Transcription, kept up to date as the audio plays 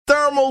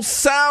thermal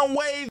sound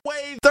wave,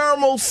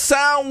 thermal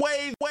sound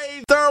wave,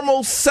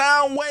 thermal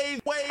sound wave.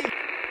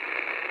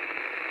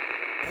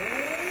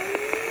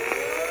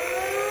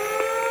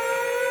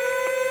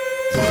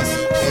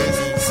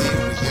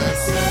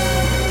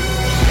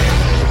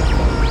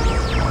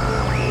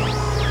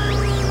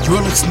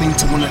 You're listening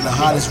to one of the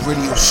hottest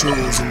radio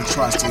shows in the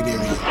tri-state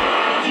area.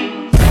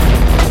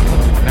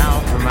 Now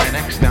for my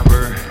next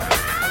number,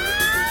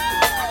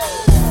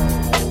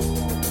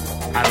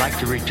 I'd like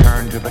to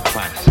return to the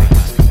classics.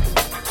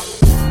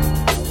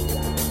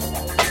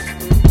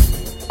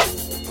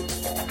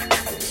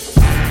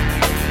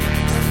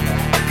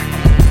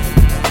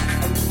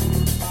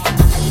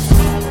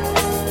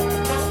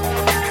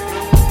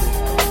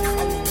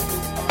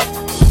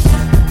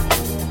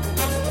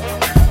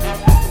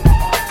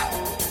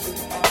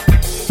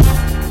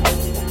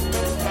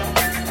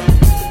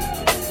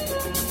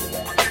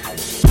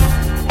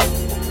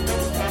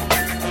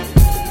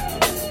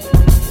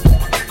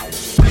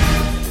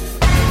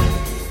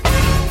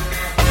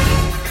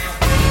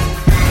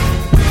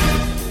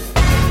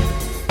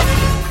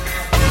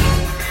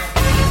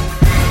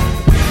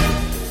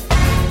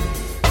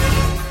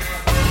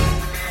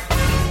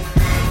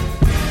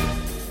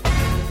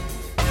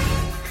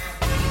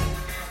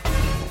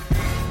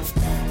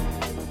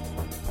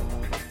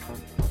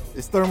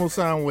 Thermal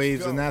Sound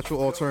Waves, a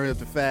natural alternative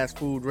to fast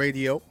food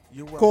radio.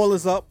 Call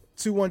us up,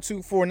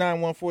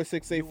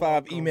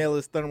 212-491-4685. Email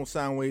us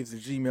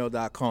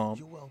thermalsoundwaves@gmail.com.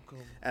 You're welcome.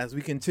 As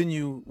we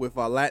continue with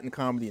our Latin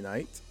Comedy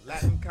Night.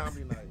 Latin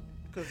Comedy Night.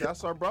 Because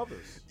that's our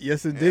brothers.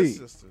 Yes, and indeed.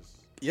 sisters.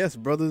 Yes,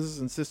 brothers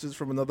and sisters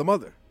from another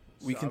mother.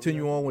 We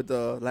continue on with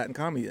the Latin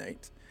Comedy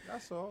Night.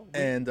 That's all.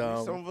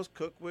 Some of us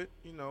cook with,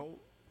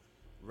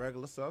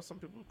 regular stuff. Some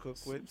people cook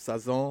with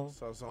sazon,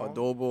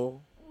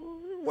 adobo.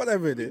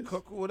 Whatever it is.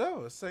 Cook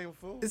whatever. Same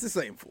food. It's the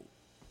same food,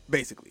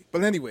 basically.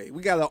 But anyway,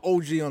 we got an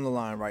OG on the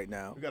line right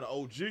now. We got an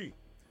OG.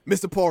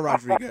 Mr. Paul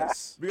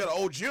Rodriguez. We got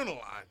an OG on the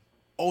line.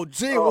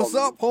 OG, what's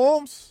up,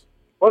 Holmes?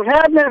 What's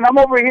happening? I'm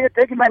over here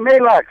taking my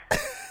Maalox.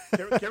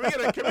 Can we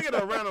get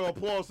a round of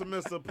applause to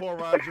Mr. Paul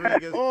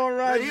Rodriguez? Paul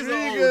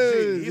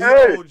Rodriguez. He's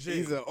an OG.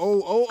 He's an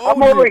OG.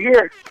 I'm over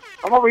here,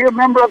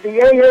 member of the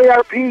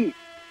AARP.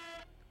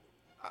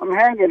 I'm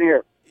hanging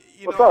here.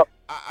 What's up?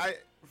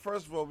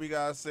 First of all, we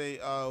gotta say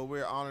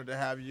we're honored to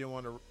have you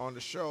on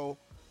the show.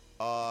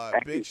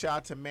 Big shout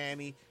out to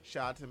Manny,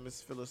 shout out to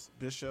Miss Phyllis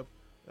Bishop,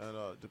 and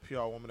the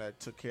PR woman that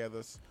took care of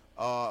us.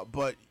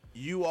 But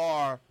you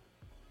are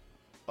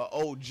a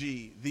OG,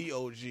 the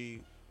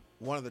OG,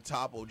 one of the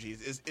top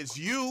OGs. It's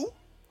you.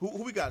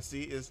 Who we got?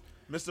 See, is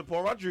Mr.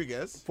 Paul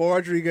Rodriguez. Paul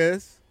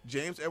Rodriguez.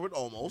 James Edward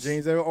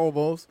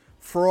Olmos.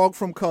 Frog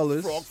from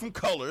Colors.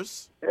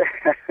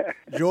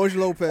 George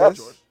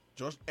Lopez.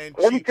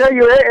 Let me tell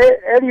you,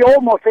 Eddie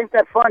almost ain't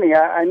that funny.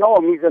 I know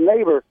him; he's a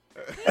neighbor,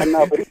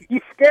 but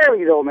he's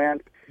scary though, man.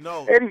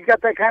 No, Eddie's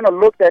got that kind of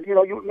look that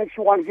makes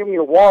you want to give me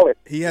a wallet.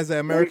 He has that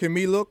American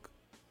Me look.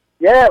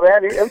 Yeah,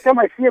 man. Every time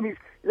I see him,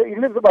 he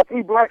lives about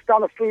 3 blocks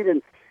down the street,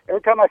 and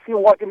every time I see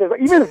him walking,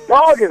 even his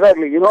dog is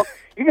ugly.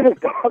 Even his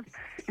dog.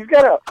 He's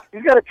got a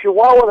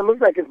Chihuahua that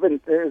looks like it's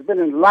been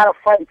in a lot of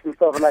fights and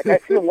stuff. And like I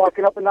see him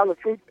walking up and down the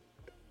street.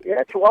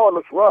 Yeah, Chihuahua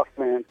looks rough,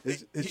 man.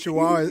 His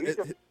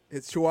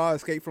Chihuahua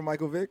escaped from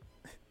Michael Vick?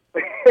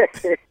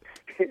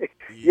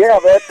 Yeah,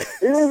 man.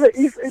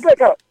 He's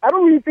like I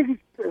don't really think he's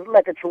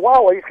like a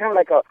Chihuahua. He's kind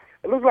of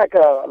it looks like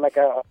a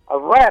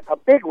rat, a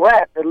big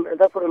rat. And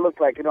that's what it looks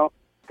like, Because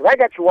I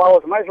got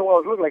Chihuahuas, and my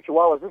Chihuahuas look like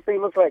Chihuahuas. This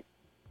thing looks like,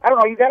 I don't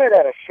know, you got it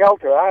at a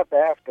shelter. I have to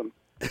ask him.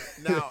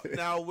 Now,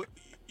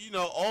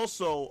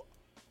 also,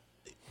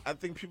 I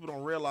think people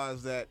don't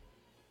realize that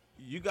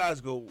you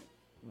guys go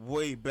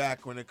way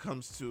back when it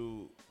comes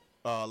to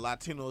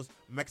Latinos,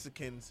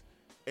 Mexicans,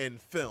 in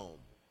film.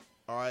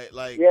 All right,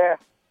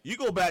 you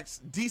go back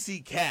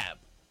DC Cab.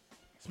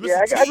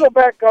 Yeah, I go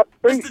back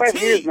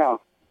 35 years now.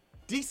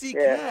 DC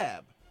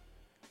Cab.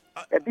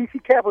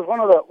 DC Cab was one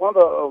of the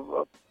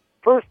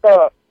first.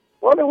 I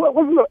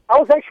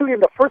was actually in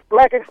the first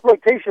black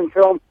exploitation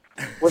film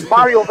with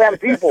Mario Van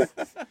Peebles.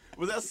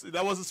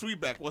 That wasn't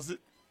Sweetback, was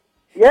it?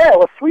 Yeah, it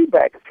was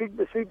Sweetback.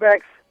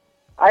 Sweetbacks.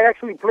 I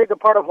actually played the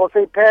part of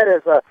Jose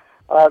Perez, the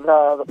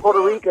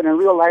Puerto Rican in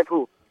real life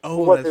who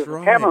was his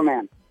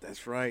cameraman.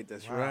 That's right.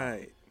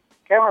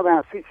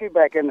 Cameraman,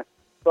 Sweetback, and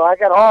so I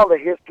got all the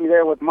history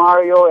there with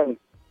Mario. And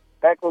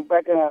back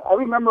in, I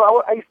remember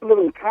I used to live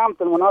in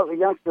Compton when I was a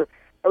youngster.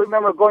 I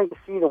remember going to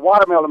see The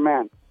Watermelon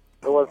Man.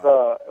 It was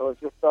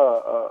just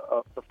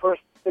the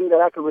first thing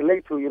that I could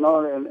relate to, in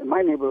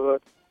my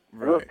neighborhood.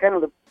 Right. It was kind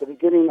of the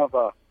beginning of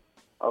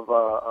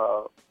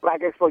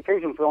black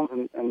exploitation films,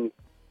 and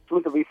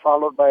soon to be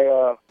followed by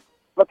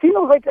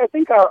Latinos. I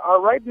think are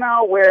right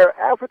now where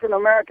African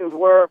Americans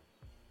were,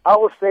 I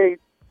would say,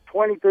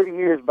 20, 30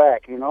 years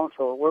back.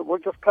 So we're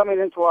just coming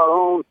into our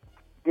own,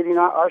 getting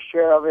our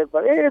share of it.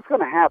 But it's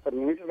going to happen.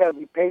 You just got to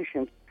be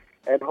patient,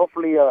 and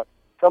hopefully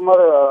some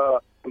other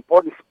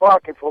important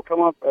sprockets will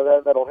come up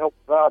that'll help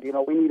us out.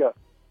 We need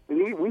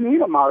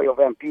a Mario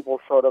Van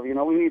Peebles sort of.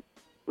 We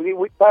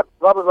thought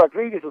Robert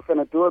Rodriguez was going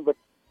to do it, but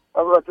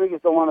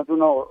Rodriguez don't want to do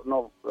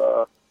no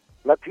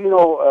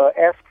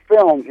Latino-esque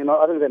films, you know,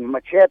 other than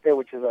Machete,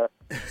 which is a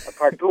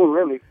cartoon,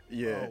 really.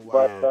 Yeah. Oh,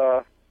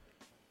 wow.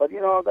 But you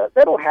know,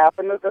 that'll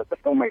happen. The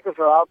filmmakers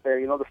are out there.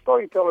 You know, the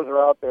storytellers are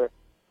out there.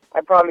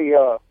 I probably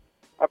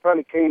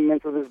came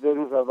into this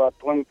business about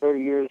 20,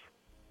 30 years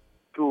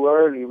too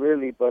early,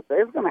 really. But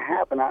it's going to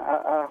happen.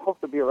 I hope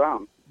to be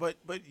around. But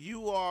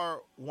you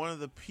are one of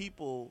the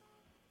people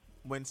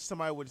when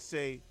somebody would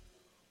say,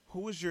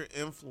 who was your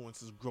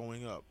influences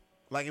growing up?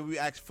 Like if we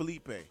ask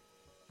Felipe,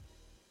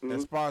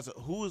 as far as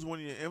who was one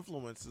of your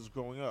influences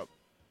growing up?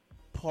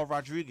 Paul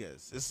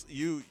Rodriguez. It's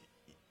you.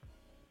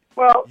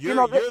 Well, You're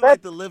that,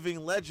 like the living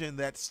legend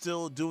that's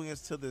still doing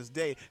this to this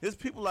day. There's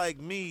people like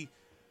me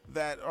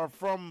that are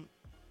from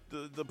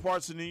the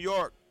parts of New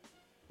York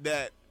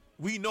that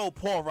we know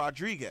Paul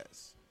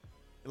Rodriguez.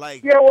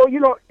 Like, yeah, well, you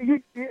know,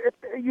 you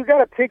got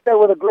to take that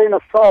with a grain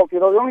of salt. You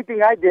know, the only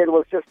thing I did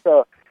was just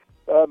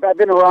I've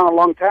been around a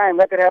long time.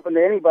 That could happen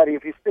to anybody.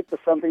 If you stick to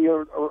something,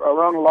 you're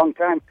around a long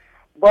time.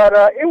 But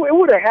it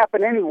would have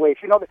happened anyways.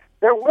 You know,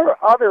 there were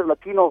other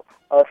Latino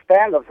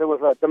stand-ups. There was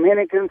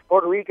Dominicans,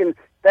 Puerto Rican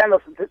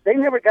stand-ups. They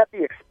never got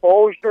the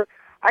exposure.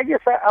 I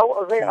guess I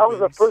was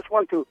the first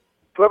one to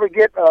ever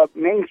get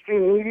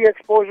mainstream media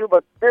exposure,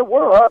 but there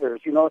were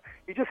others. You know,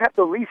 you just have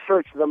to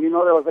research them. You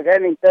know, there was a guy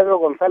named Pedro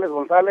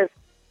Gonzalez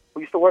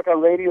who used to work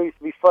on radio. Used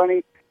to be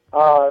funny.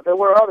 There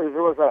were others.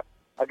 There was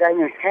a guy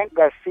named Hank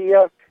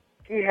Garcia.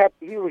 He had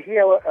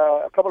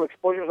a couple of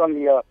exposures on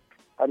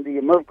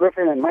the Merv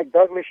Griffin and Mike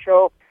Douglas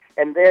show,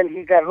 and then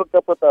he got hooked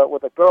up with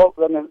a girl.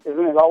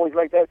 Isn't it always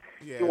like that?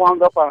 Yeah. He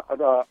wound up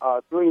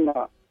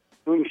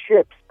doing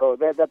ships, so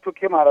that took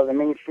him out of the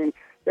mainstream.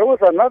 There was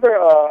another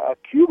a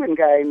Cuban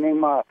guy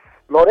named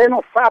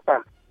Loreno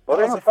Sata.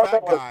 that was Loreno a fat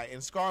Sata was, guy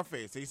in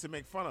Scarface. They used to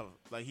make fun of.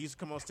 Like, he used to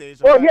come on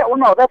stage.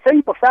 no, that's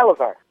Angel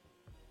Salazar.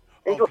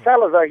 Angel Okay.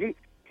 Salazar,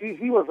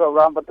 he was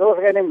around, but there was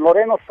a guy named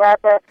Loreno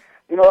Sata.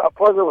 You know, of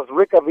course, there was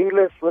Rick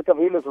Aviles. Rick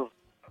Aviles was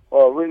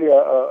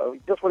really,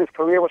 just when his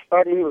career was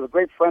starting, he was a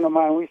great friend of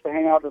mine. We used to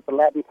hang out at the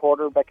Latin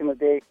Quarter back in the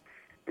day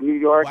in New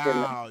York.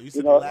 Wow, and, you you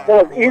said know, the Latin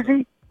there was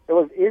Quarter. There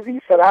was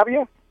Izzy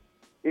Sarabia.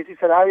 Izzy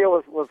Sarabia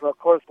was, of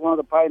course, one of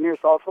the pioneers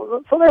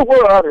also. So there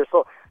were others.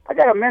 So I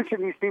got to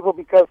mention these people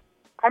because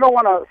I don't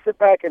want to sit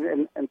back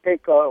and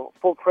take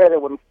full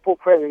credit when full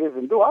credit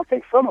isn't due. I'll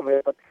take some of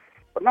it, but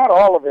not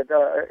all of it.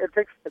 It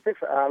takes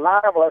a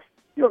lot of us.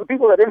 You know, the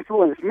people that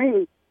influenced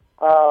me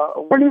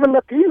weren't even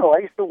Latino. I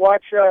used to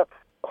watch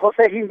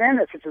Jose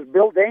Jimenez, which is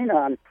Bill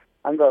Dana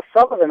on the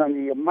Sullivan, on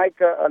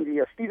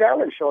the Steve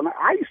Allen show, and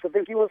I used to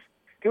think he was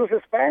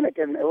Hispanic,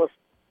 and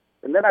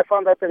then I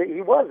found out that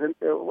he wasn't.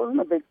 It wasn't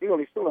a big deal.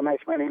 He's still a nice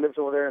man. He lives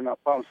over there in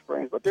Palm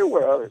Springs, but there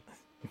were others.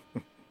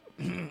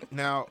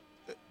 Now,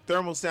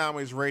 Thermal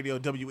Soundwaves Radio,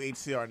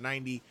 WHCR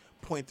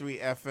 90.3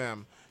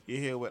 FM. You're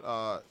here with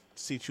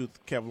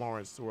C-Truth, Kev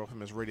Lawrence, the World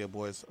Famous Radio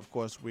Boys. Of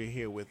course, we're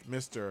here with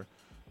Mr.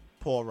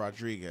 Paul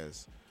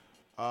Rodriguez.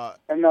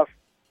 And of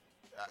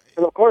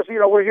course, you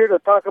know, we're here to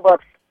talk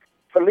about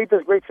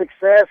Felipe's great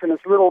success and his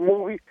little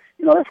movie.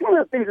 You know, that's one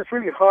of the things that's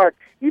really hard.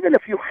 Even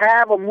if you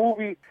have a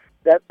movie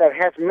that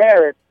has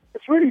merit,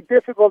 it's really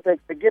difficult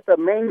to get the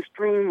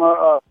mainstream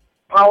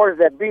powers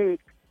that be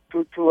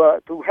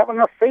to have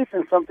enough faith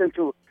in something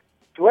to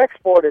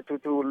export it,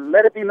 to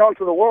let it be known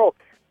to the world.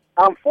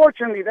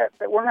 Unfortunately, that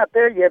we're not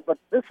there yet, but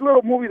this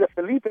little movie that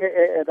Felipe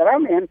that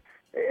I'm in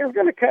is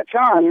going to catch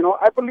on. You know,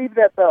 I believe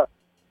that the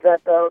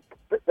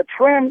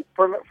trend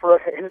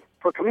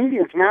for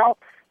comedians now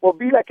will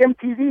be like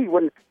MTV,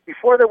 when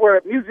before there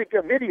were music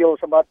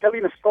videos about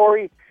telling a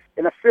story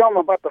in a film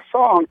about the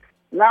song.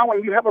 Now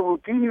when you have a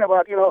routine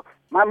about, you know,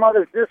 my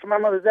mother's this, my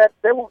mother's that,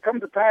 there will come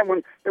the time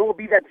when there will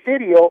be that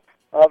video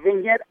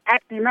vignette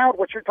acting out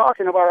what you're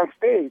talking about on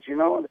stage, you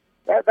know.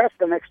 That's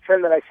the next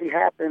trend that I see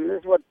happen.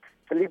 This is what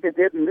Felipe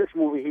did in this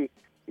movie.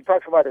 He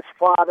talks about his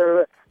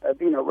father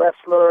being a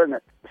wrestler and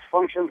the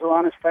dysfunctions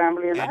around his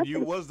family. And you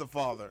was the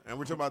father. And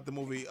we're talking about the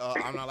movie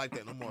I'm Not Like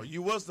That No More.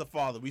 You was the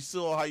father. We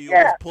saw how you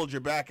always pulled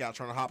your back out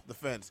trying to hop the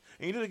fence.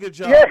 And you did a good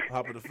job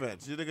hopping the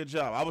fence. You did a good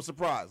job. I was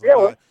surprised. Yeah,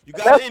 well, you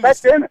got it in back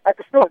you. then,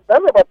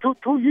 that was about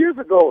two years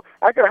ago.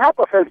 I could hop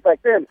a fence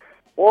back then.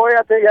 Boy,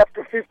 I tell you,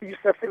 after 50, you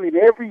start feeling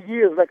every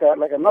year is like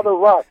another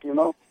rock, you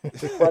know.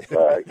 But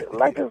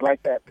life is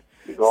like that.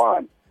 You go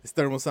on. It's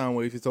Thermal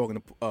Soundwaves. You're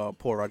talking to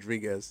Paul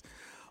Rodriguez.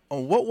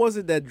 What was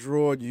it that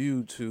drew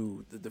you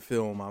to the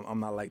film I'm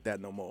Not Like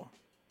That No More?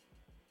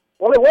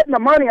 Well, it wasn't the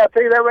money. I'll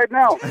tell you that right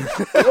now.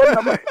 It wasn't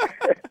the money.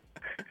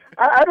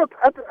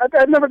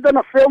 I've never done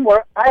a film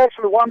where I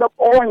actually wound up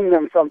owing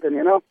them something,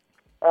 you know.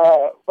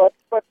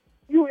 But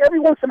you every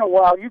once in a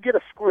while you get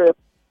a script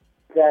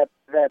that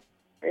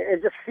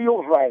it just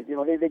feels right. You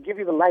know, they give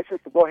you the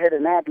license to go ahead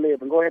and ad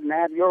lib and go ahead and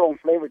add your own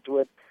flavor to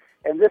it.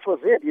 And this was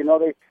it. You know,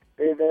 the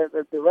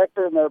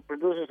director and the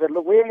producers said,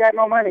 "Look, we ain't got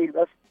no money.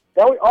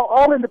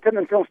 All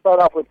independent films start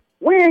off with,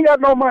 we ain't got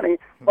no money."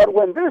 But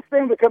when this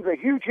thing becomes a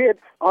huge hit,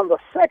 on the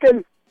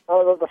second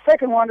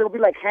one, it'll be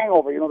like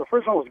Hangover. You know, the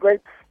first one was great.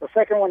 The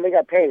second one, they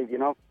got paid. You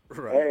know,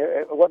 Right.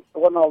 it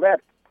wasn't all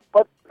that.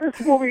 But this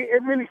movie,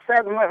 it really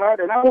saddened my heart,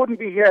 and I wouldn't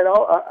be here at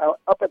all,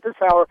 up at this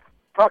hour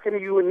talking to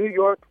you in New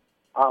York,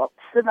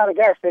 sitting at a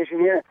gas station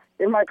here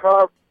in my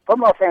car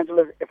from Los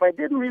Angeles, if I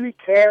didn't really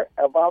care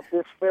about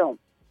this film.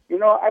 You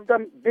know, I've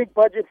done big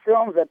budget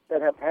films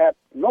that have had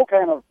no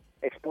kind of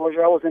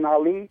exposure. I was in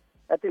Ali.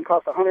 That thing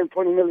cost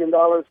 $120 million.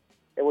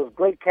 It was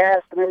great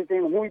cast and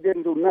everything. The movie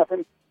didn't do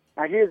nothing.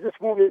 Now here's this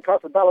movie that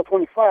cost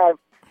 $1.25,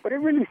 but it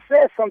really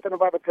says something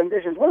about the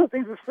conditions. One of the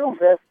things this film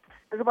says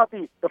is about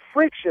the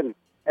friction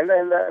and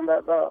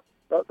the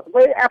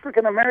way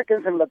African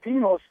Americans and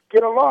Latinos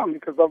get along,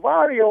 because the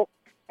barrio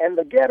and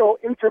the ghetto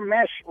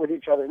intermesh with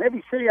each other. In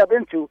every city I've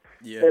been to,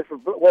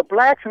 where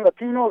blacks and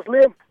Latinos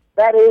live,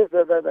 that is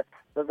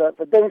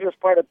the dangerous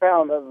part of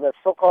town, the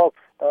so-called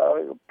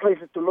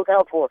places to look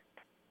out for.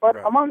 But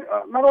among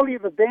not only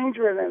the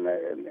danger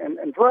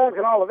and drugs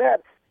and all of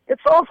that,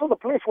 it's also the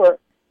place where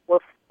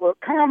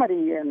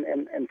comedy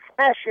and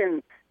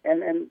fashion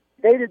and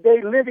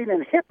day-to-day living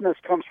and hipness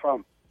comes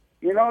from.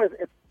 You know,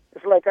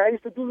 it's like I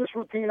used to do this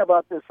routine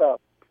about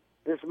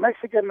this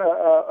Mexican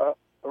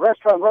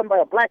restaurant run by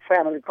a black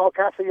family called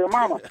Casa Your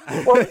Mama.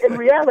 Well, in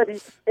reality,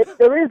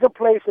 there is a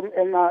place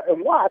in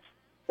Watts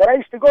that I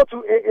used to go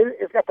to.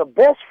 It's got the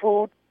best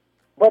food,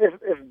 but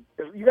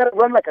you got to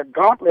run like a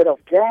gauntlet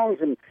of gangs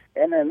and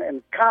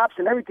cops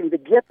and everything to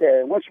get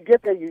there. And once you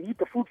get there, you eat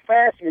the food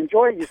fast, you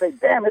enjoy it, you say,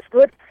 damn, it's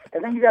good.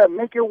 And then you got to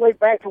make your way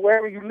back to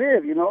wherever you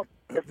live, you know.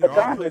 It's the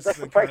gauntlet. That's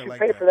the price you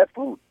pay for that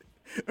food.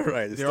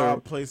 Right. There are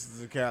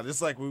places in Canada.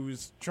 It's like we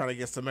was trying to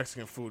get some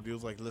Mexican food. He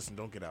was like, listen,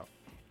 don't get out.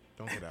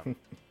 Don't get out.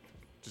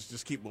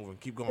 Just keep moving.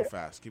 Keep going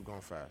fast. Keep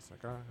going fast.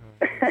 Like, all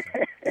right.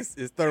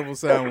 It's Thermal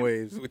Sound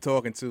Waves. We're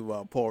talking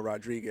to Paul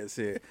Rodriguez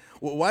here.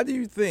 Well, why do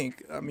you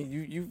think? I mean,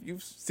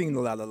 you've seen a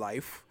lot of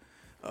life.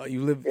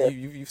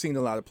 You've seen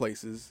a lot of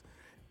places.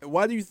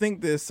 Why do you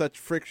think there's such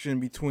friction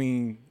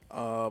between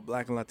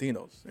black and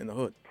Latinos in the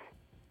hood?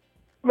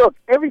 Look,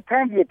 every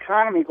time the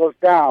economy goes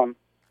down,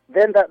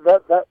 then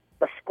the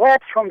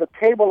scraps from the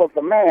table of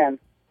the man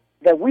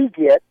that we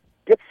get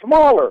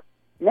smaller,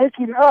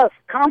 making us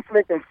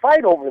conflict and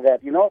fight over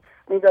that. You know,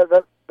 I mean,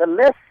 the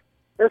less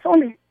there's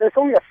only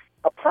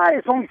a pie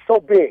is only so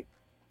big.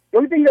 The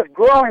only thing that's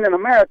growing in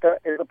America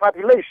is the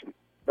population.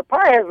 The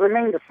pie has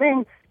remained the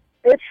same.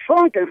 It's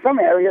shrunk in some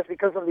areas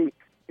because of the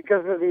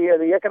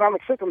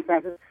economic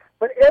circumstances.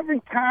 But every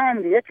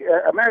time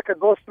America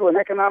goes through an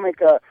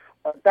economic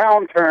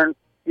downturn,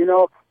 you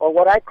know, or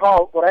what I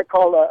call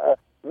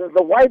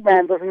the white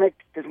man doesn't make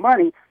his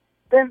money,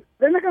 then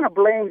they're going to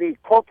blame the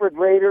corporate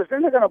raiders.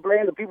 Then they're going to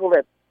blame the people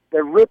that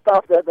ripped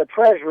off the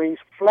treasuries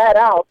flat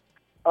out.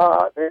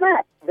 They're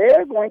not.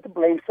 They're going to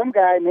blame some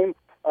guy named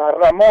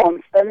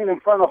Ramon standing in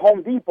front of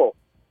Home Depot.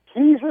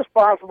 He's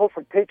responsible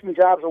for taking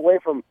jobs away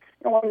from.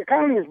 You know, when the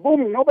economy is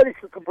booming, nobody's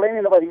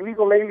complaining about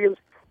illegal aliens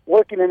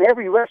working in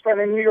every restaurant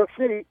in New York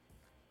City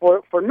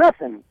for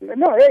nothing.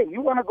 No, hey,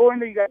 you want to go in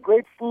there, you got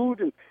great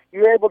food, and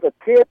you're able to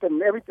tip,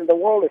 and everything. The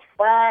world is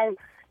fine.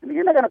 And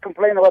you're not going to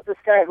complain about this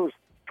guy who's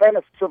trying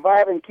to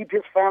survive and keep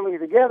his family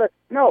together.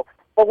 No,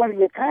 but when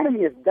the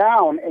economy is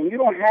down and you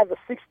don't have the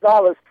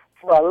 $6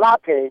 for a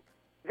latte,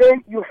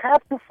 then you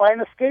have to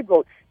find a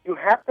scapegoat. You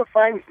have to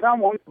find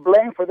someone to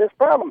blame for this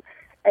problem.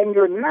 And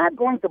you're not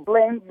going to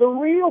blame the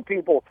real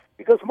people,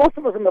 because most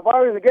of us in the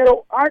barrio and the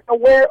ghetto aren't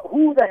aware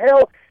who the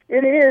hell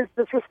it is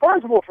that's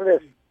responsible for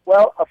this.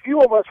 Well, a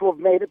few of us who have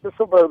made it to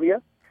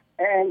suburbia,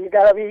 and you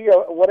got to be,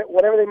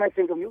 whatever they might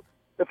think of you,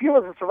 the few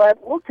of us that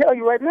survived will tell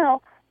you right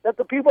now that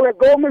the people at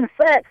Goldman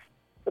Sachs,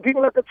 the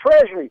people at the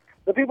Treasury,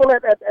 the people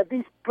at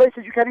these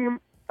places you can't even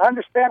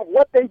understand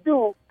what they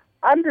do,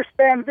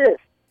 understand this.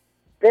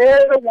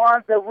 They're the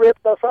ones that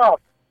ripped us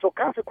off. So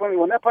consequently,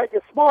 when that pie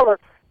gets smaller,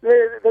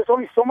 there's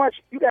only so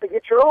much. You got to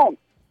get your own.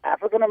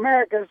 African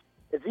Americans,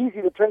 it's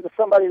easy to turn to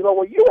somebody and go,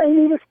 well, you ain't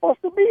even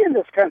supposed to be in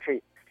this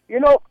country. You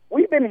know,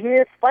 we've been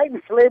here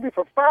fighting slavery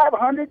for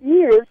 500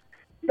 years.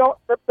 You know,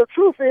 the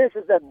truth is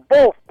that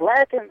both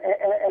black and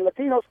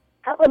Latinos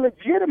have a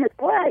legitimate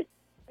right,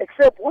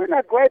 except we're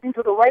not griping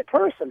to the right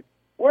person.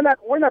 We're not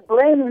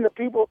blaming the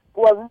people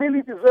who are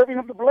really deserving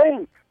of the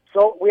blame.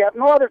 So we have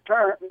no other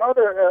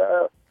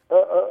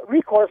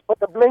recourse but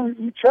to blame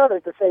each other,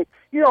 to say,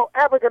 you know,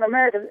 African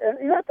Americans, and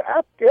you know,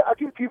 I'll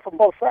give it to you from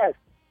both sides.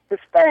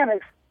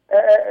 Hispanics,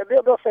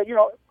 they'll say, you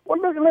know, well,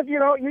 look, you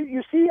know,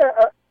 you see,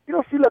 you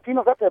don't see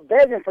Latinos out there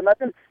begging for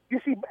nothing. You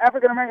see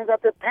African Americans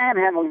out there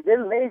panhandling.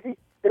 They're lazy.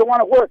 They don't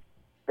want to work.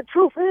 The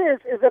truth is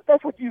that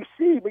that's what you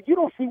see, but you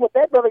don't see what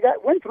that brother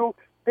went through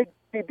to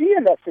be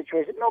in that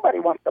situation. Nobody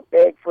wants to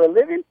beg for a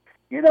living,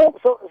 you know.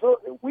 So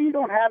we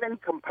don't have any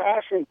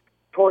compassion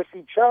towards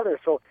each other.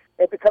 So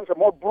it becomes a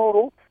more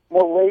brutal,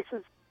 more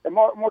racist, and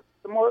more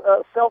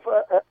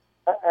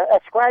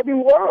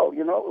self-ascribing world,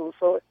 you know.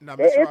 So now,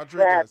 it's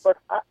sad. But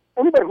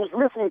anybody who's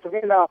listening to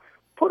me now,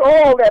 put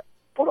all that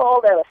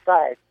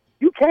aside.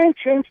 You can't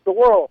change the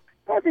world.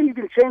 The only thing you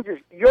can change is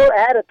your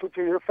attitude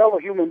to your fellow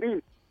human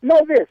beings.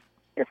 Know this: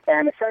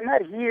 Hispanics are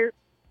not here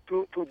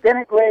to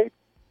denigrate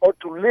or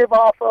to live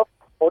off of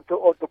or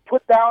to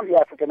put down the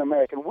African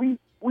American.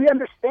 We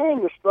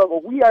understand the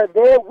struggle. We are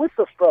there with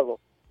the struggle.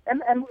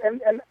 And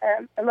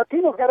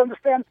Latinos got to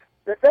understand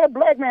that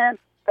black man,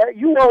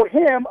 you owe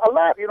him a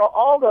lot. You know,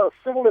 all the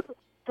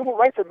civil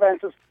rights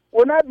advances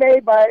were not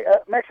made by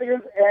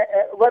Mexicans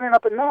running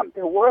up and down.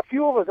 There were a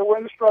few of us that were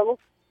in the struggle,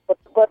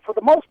 but for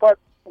the most part,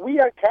 we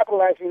are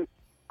capitalizing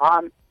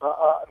on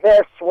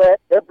their sweat,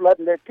 their blood,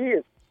 and their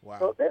tears. Wow.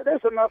 So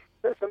there's enough.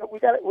 We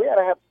got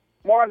to have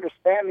more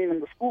understanding in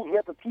the schools. We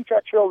have to teach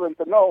our children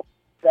to know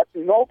that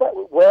nobody,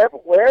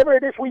 wherever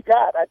it is we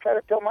got. I try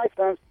to tell my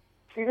sons,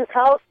 see this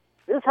house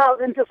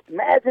didn't just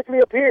magically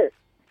appear.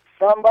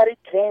 Somebody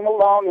came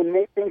along and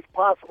made things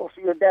possible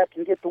so your dad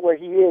can get to where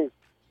he is.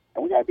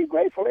 And we got to be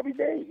grateful every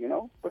day, you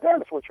know,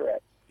 regardless of what you're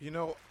at. You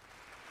know,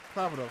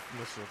 clap it up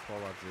for Mr. Paul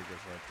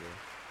Rodriguez right there.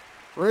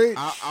 Preach.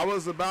 I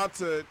was about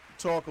to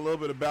talk a little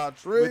bit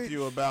with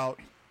you about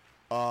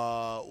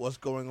what's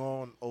going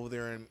on over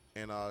there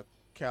in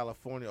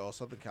California or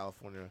Southern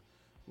California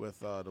with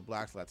the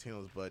blacks,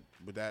 Latinos, but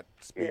with that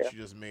speech you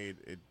just made,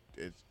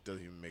 it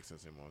doesn't even make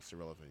sense anymore. It's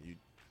irrelevant.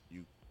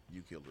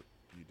 You killed it.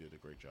 You did a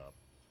great job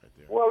right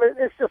there. Well,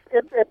 it's just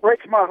it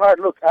breaks my heart.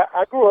 Look,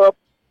 I grew up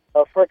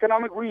for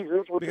economic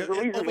reasons, which is the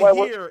reason why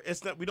here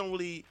it's not. We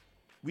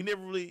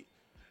never really.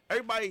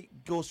 Everybody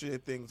goes through their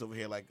things over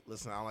here. Like,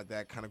 listen, I don't like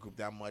that kind of group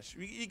that much.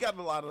 You got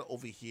a lot of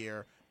over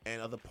here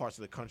and other parts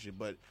of the country,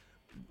 but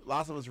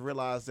lots of us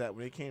realized that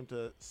when it came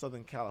to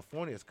Southern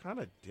California, it's kind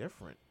of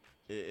different.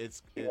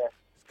 It's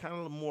kind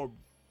of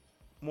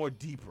more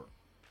deeper.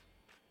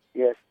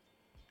 Yes.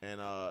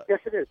 And yes,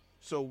 it is.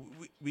 So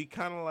we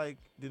kind of like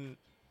didn't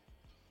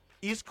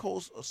East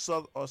Coast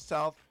or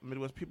South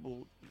Midwest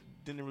people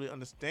didn't really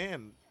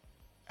understand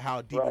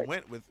how deep it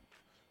went with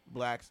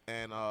blacks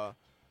and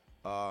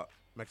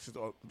Mexicans,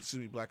 or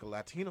excuse me, black and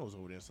Latinos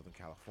over there in Southern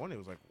California. It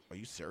was like, are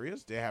you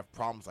serious? They have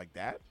problems like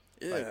that?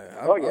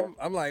 Yeah,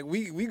 I'm like,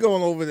 we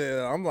going over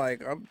there. I'm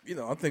like, I'm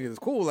thinking it's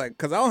cool, like,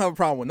 cause I don't have a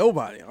problem with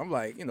nobody. I'm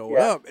like,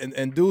 what up?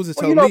 And dudes is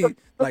telling me,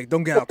 like,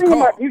 don't get out the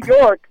car.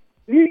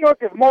 New York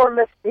is more or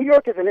less. New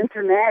York is an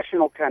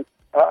international country.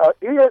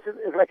 New York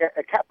is like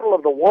a capital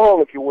of the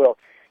world, if you will.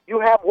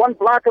 You have one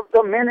block of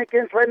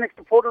Dominicans right next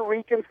to Puerto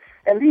Ricans,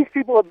 and these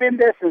people have been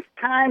there since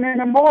time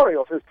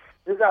immemorial. Since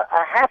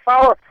a half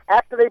hour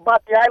after they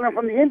bought the island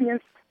from the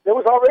Indians, there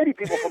was already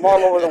people from all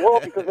over the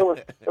world because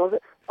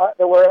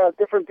there were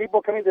different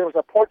people coming. There was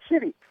a port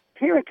city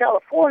here in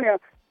California.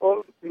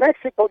 Well,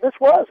 Mexico. This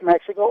was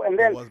Mexico, and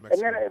then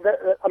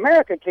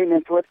America came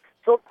into it.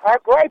 So our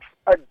gripes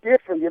are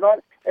different,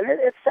 and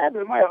it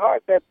saddens my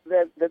heart that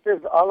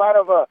there's a lot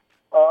of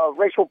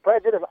racial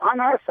prejudice on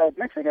our side.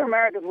 Mexican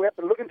Americans, we have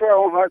to look into our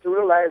own hearts and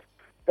realize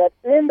that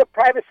in the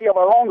privacy of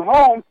our own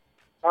home,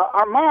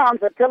 our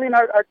moms are telling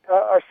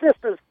our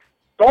sisters,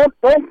 don't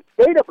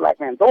date a black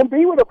man, don't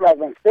be with a black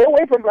man, stay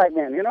away from black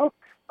men.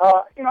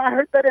 I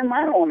heard that in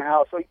my own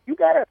house. So you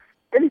gotta,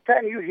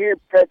 anytime you hear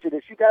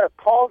prejudice, you gotta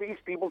call these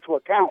people to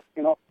account.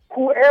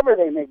 Whoever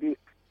they may be.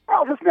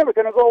 Else it's never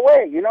gonna go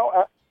away.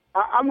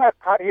 I'm not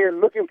out here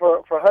looking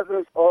for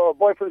husbands or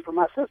boyfriends for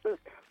my sisters,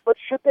 but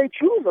should they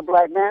choose a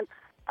black man,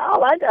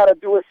 all I got to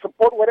do is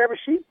support whatever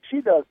she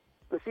does.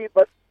 But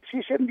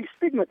she shouldn't be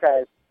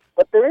stigmatized.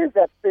 But there is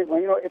that stigma.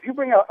 If you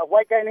bring a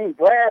white guy named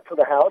Brad to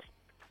the house,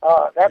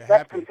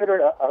 that's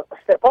considered a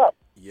step up.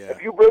 Yeah.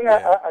 If you bring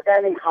a guy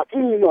named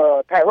Joaquin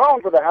or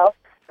Tyrone to the house,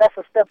 that's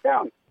a step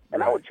down.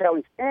 And I would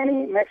challenge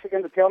any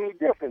Mexican to tell me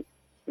different.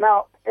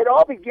 Now, it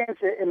all begins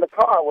in the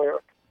car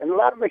and a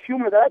lot of the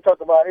humor that I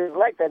talk about is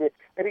like that. It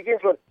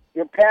begins with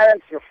your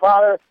parents, your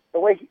father, the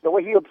way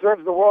he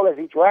observes the world as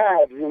he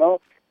drives.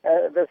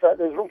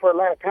 There's room for a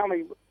lot of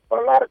comedy, but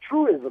a lot of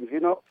truisms.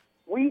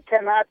 We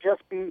cannot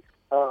just be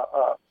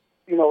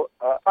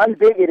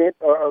unbigoted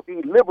or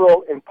be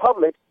liberal in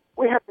public.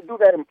 We have to do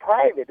that in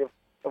private.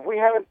 If we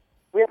haven't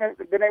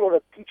been able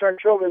to teach our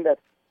children that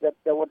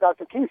what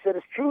Dr. King said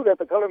is true, that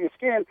the color of your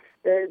skin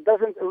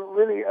doesn't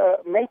really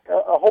make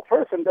a whole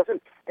person.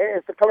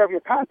 It's the color of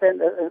your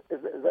content,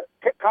 is the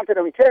content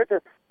of your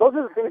character. Those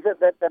are the things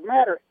that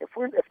matter. If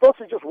those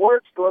are just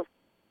words to us,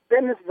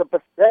 then this is a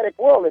pathetic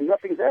world, and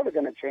nothing's ever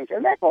going to change.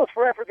 And that goes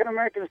for African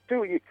Americans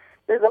too.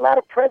 There's a lot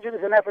of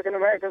prejudice in African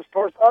Americans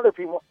towards other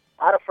people,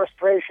 out of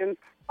frustration,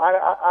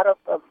 out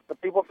of the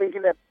people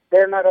thinking that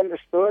they're not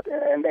understood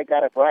and they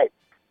got it right.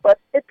 But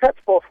it cuts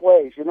both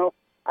ways,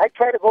 I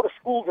try to go to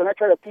schools and I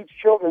try to teach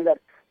children that,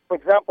 for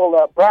example,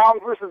 Brown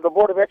versus the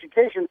Board of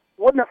Education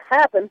wouldn't have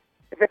happened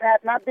if it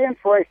had not been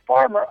for a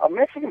farmer, a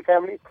Mexican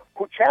family,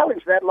 who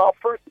challenged that law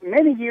first.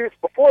 Many years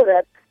before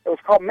that, it was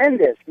called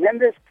Mendez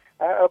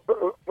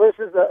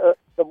versus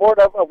the Board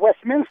of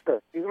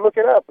Westminster. You can look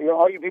it up,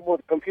 all you people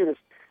with computers.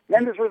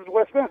 Mendez versus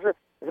Westminster.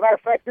 As a matter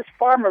of fact, this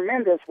farmer,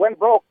 Mendez, went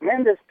broke.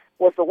 Mendez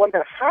was the one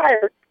that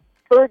hired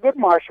Thurgood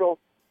Marshall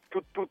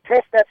to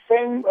test that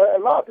same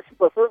law.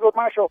 Thurgood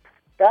Marshall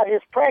got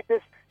his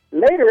practice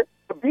later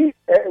to beat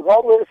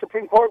all the way to the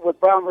Supreme Court with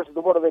Brown versus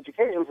the Board of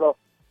Education. So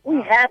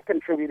we have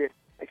contributed,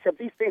 except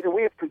these things that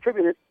we have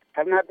contributed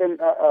have not been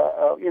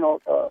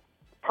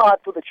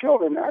taught to the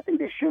children. And I think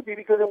they should be,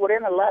 because it would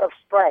end a lot of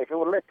strife. It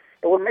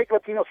would make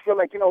Latinos feel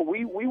like,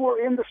 we were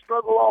in the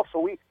struggle also.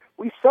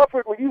 We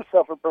suffered what you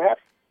suffered,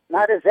 perhaps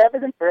not as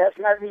evident, perhaps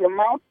not in the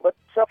amount, but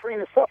suffering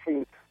is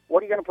suffering.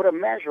 What are you going to put a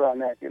measure on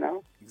that,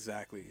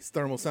 Exactly. It's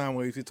Thermal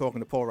Soundwaves. You're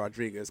talking to Paul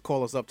Rodriguez.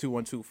 Call us up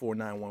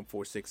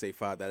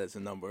 212-491-4685. That is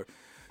the number.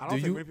 I don't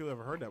think many people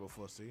ever heard that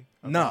before, see?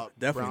 No,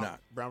 definitely not.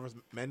 Brown versus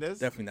Mendez?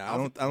 Definitely not. I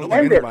don't think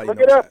Mendez, anybody look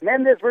knows it up. that.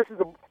 Mendez versus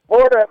the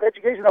Board of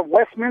Education of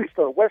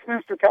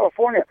Westminster,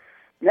 California.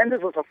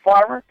 Mendez was a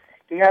farmer.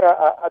 He had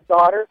a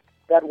daughter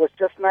that was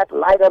just not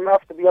light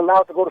enough to be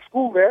allowed to go to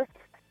school there.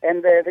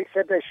 And they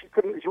said that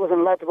she wasn't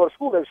allowed to go to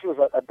school there. She was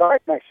a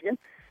dark Mexican.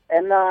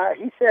 And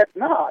he said,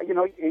 no, you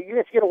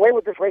just get away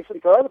with this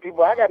racing to other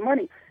people. I got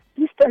money.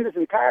 He spent his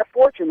entire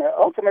fortune,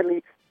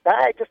 ultimately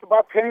died just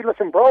about penniless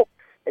and broke.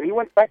 And he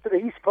went back to the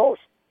East Coast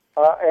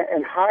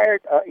and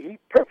hired, he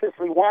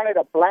purposely wanted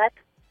a black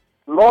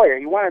lawyer.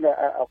 He wanted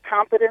a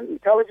competent,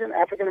 intelligent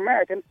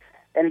African-American.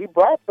 And he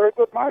brought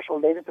Thurgood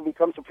Marshall later to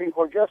become Supreme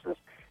Court Justice.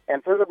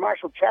 And Thurgood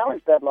Marshall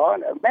challenged that law.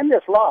 And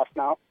Mendez lost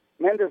now.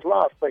 Mendez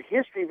lost. But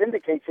history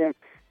vindicates him,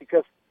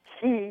 because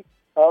he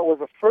was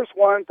the first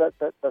one to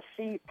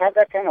see, have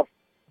that kind of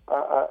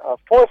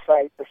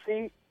foresight to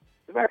see.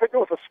 As a matter of fact, there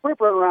was a script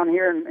right around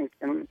here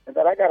and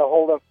that I got a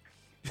hold of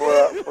for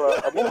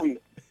a movie.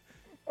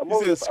 A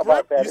movie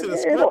about that. You said a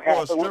script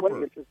or a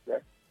stripper?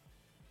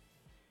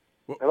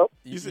 Hello?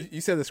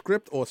 You said a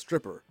script or a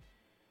stripper?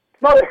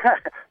 No,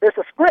 there's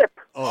a script.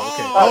 Oh,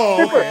 okay.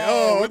 Oh, okay.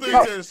 I thought you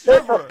said There's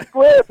stripper. a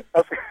script.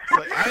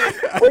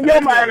 Where your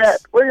mind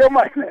at? Where your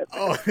mind at?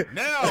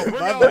 Now,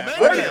 where y'all Where's the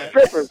Mendez?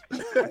 strippers?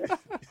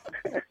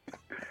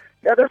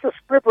 Yeah, there's a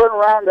script running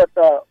around that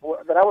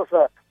I was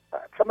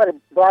somebody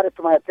brought it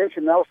to my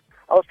attention. I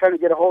was trying to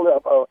get a hold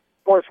of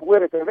Forrest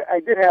Whitaker. I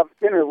did have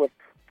dinner with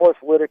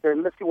Forrest Whitaker,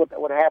 and let's see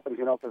what happens,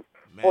 because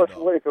Forrest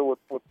Whitaker would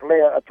play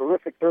a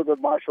terrific Thurgood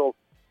Marshall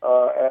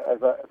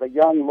as a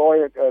young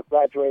lawyer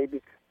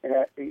graduating in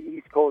the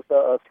East Coast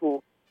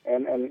school,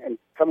 and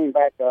coming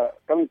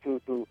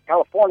to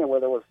California, where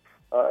there was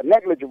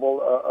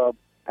negligible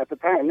at the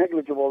time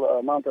negligible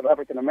amount of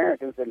African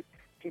Americans, and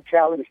he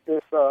challenged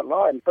this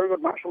law. And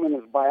Thurgood Marshall, in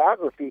his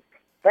biography,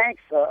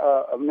 thanks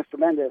Mr.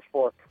 Mendez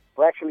for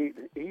actually.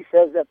 He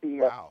says that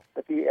the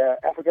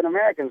African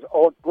Americans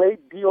owe a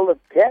great deal of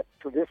debt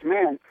to this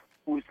man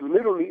who's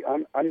literally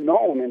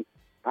unknown. And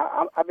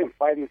I've been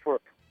fighting for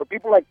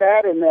people like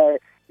that, and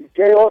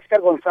J. Oscar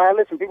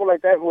Gonzalez and people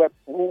like that who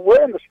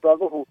were in the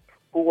struggle,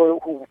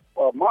 who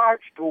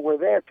marched, who were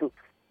there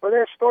for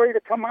their story to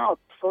come out,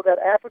 so that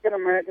African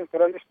Americans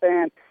could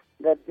understand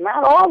that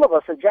not all of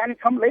us are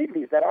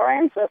Johnny-come-latelys, that our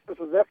ancestors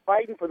were there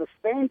fighting for the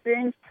same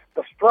things.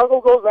 The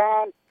struggle goes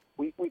on.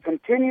 We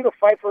continue to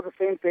fight for the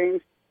same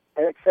things,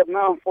 except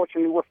now,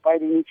 unfortunately, we're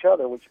fighting each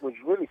other, which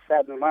really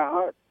saddens my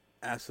heart.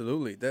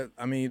 Absolutely.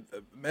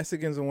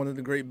 Mexicans are one of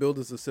the great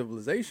builders of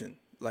civilization.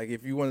 Like,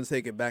 if you want to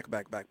take it back. Of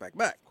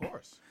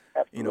course.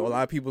 Absolutely. A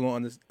lot of people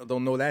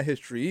don't know that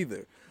history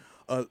either.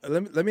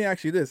 Let me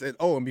ask you this.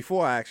 And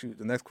before I ask you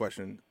the next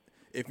question,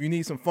 if you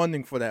need some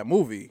funding for that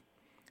movie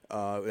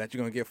that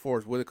you're going to get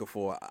Forrest Whitaker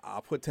for,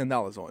 I'll put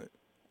 $10 on it.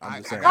 I'm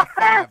just saying. I got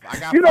five. I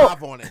got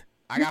five on it.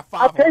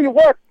 I'll tell you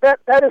what,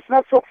 that is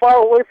not so far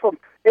away from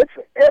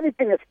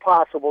everything is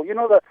possible.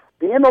 The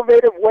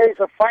innovative ways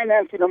of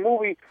financing a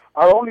movie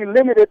are only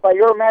limited by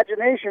your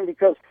imagination,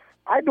 because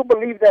I do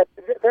believe that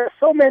there are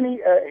so many.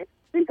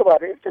 Think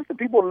about it. It's just the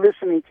people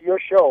listening to your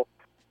show.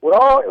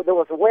 There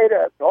was a way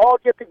to all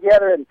get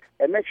together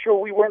and make sure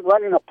we weren't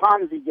running a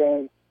Ponzi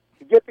game.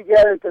 To get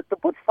together to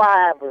put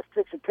 $5 or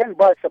 $6 or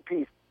 $10 a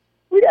piece.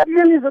 We'd have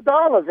millions of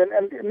dollars,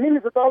 and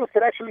millions of dollars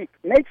could actually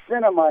make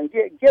cinema and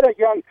get a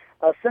young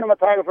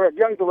cinematographer, a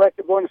young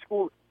director going to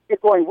school, get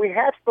going. We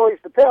have stories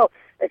to tell,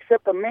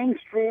 except the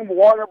mainstream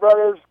Warner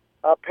Brothers,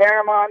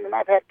 Paramount, and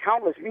I've had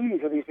countless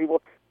meetings with these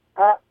people.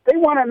 They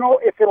want to know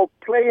if it'll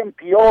play in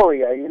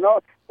Peoria,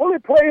 Will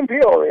it play in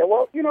Peoria?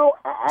 Well,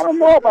 I don't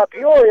know about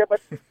Peoria,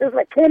 but there's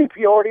like 20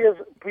 Peorias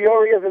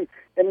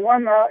in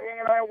one,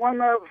 one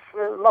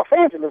Los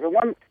Angeles, and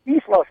one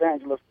East Los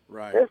Angeles.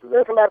 Right.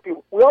 There's a lot of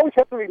people. We always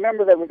have to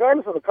remember that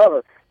regardless of the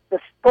cover, the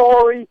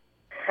story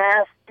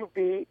has to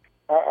be,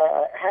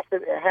 has to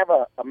have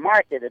a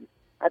market. And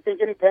I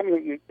think anytime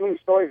you're doing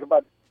stories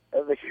about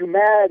the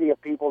humanity of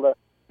people,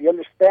 the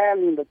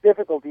understanding, the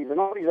difficulties, and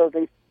all these other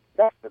things,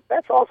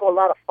 that's also a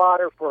lot of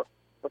fodder for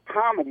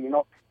comedy.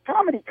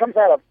 Comedy comes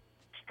out of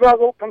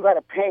struggle, comes out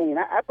of pain.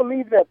 I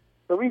believe that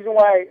the reason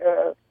why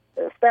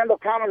stand-up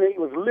comedy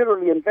was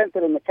literally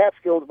invented in the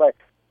Catskills by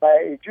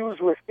Jews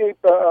who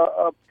escaped,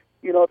 the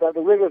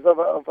rigors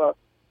of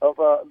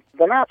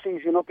the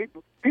Nazis.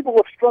 People who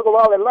have struggled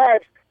all their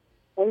lives.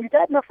 When you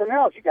got nothing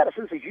else, you got a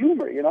sense of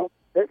humor.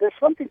 There's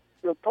something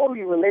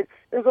totally related.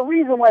 There's a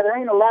reason why there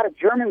ain't a lot of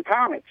German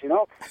comics.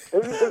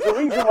 There's a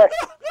reason why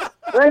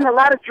there ain't a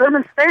lot of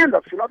German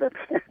stand-ups.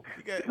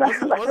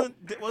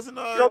 Wasn't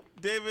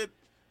David,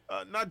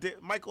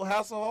 Michael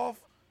Hasselhoff?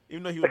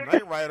 Even though he was a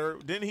Knight Rider,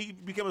 didn't he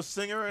become a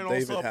singer and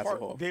David also a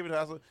part? Hasselhoff. David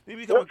Hasselhoff. Did he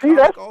become a See,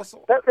 comic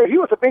also? he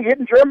was a big hit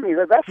in Germany.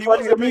 That's He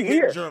funny was to a me big hit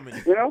here. in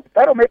Germany. You know,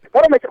 that'll make your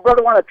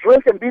brother want to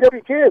drink and beat up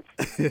your kids.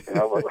 You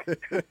know,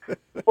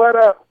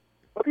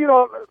 but you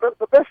know,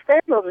 the best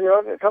standard, you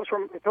know, it comes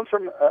from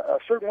a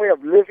certain way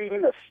of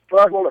living, a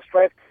struggle, a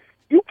strife.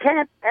 You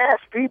can't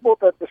ask people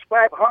to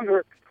describe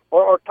hunger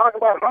or talk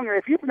about hunger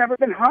if you've never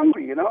been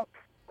hungry. You know,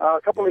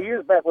 a couple of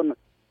years back when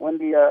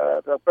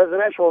the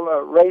presidential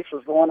race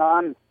was going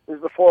on, this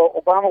is before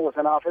Obama was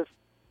in office,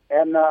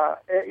 and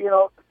you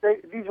know,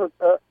 these were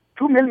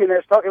 2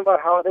 millionaires talking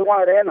about how they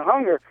wanted to end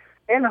hunger.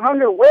 End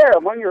hunger where?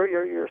 Among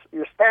your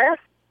staff?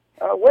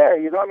 Where?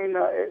 You know, I mean,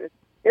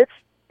 it's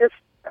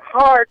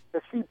hard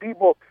to see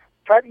people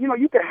try. You know,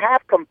 you can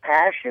have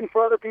compassion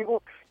for other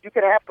people. You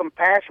can have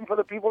compassion for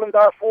the people in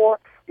Darfur.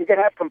 You can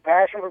have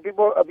compassion for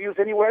people abused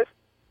anywhere,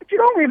 but you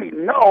don't really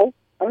know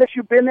unless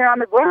you've been there on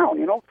the ground.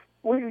 You know,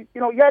 I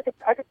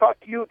could talk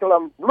to you till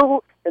I'm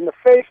blue in the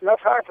face, and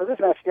that's hard for this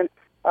Mexican.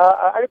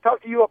 I could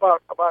talk to you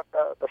about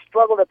the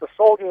struggle that the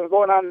soldiers are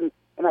going on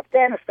in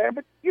Afghanistan,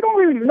 but you don't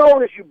really know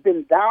that you've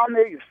been down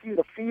there. You've seen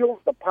the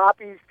fields, the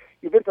poppies.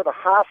 You've been to the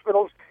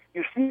hospitals.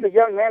 You've seen the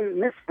young men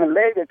missing a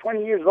leg. They're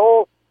 20 years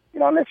old. You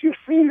know, unless you've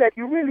seen that,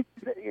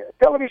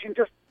 television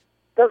just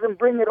doesn't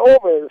bring it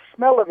over. The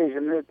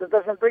smell-o-vision, it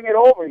doesn't bring it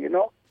over, you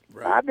know.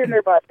 Right. I've been there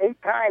about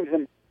 8 times,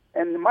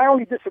 and my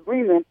only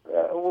disagreement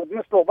with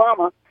Mr.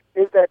 Obama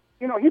is that,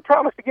 you know, he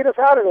promised to get us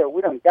out of there.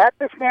 We done got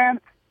this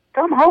man.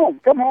 Come home.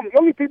 The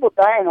only people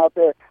dying out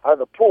there are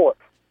the poor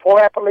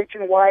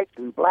Appalachian whites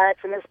and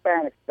blacks and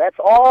Hispanics. That's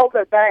all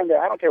they're dying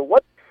there. I don't care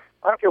what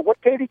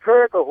Katie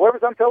Couric or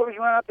whoever's on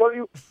television right now tells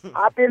you.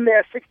 I've been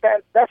there 6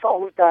 times. That's all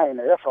who's dying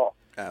there. That's all.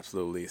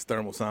 Absolutely. It's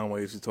Thermal Sound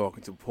Waves. We're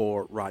talking to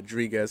Paul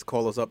Rodriguez.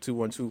 Call us up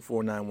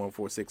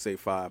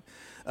 212-491-4685.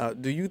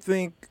 Do you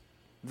think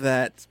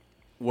that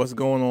what's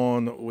going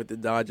on with the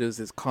Dodgers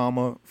is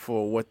karma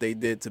for what they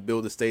did to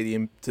build the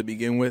stadium to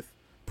begin with,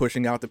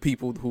 pushing out the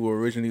people who were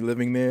originally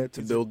living there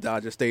to build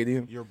Dodger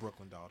Stadium? You're a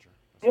Brooklyn Dodger.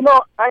 You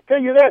know, I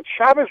tell you that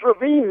Chavez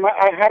Ravine.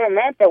 I had an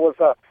aunt that was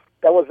a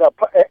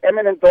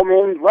eminent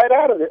domain right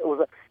out of it. It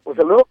was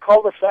a little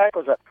cul-de-sac.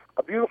 It was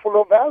a beautiful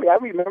little valley. I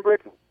remember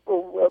it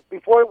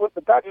before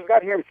the Dodgers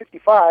got here in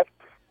 '55.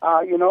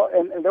 You know,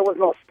 and there was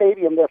no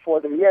stadium there for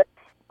them yet.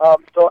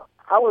 So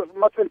I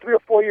must have been 3 or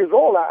 4 years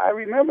old. I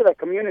remember that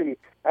community.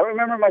 I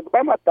remember my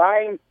grandma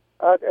dying,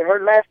 her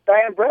last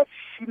dying breath.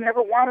 She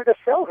never wanted to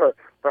sell her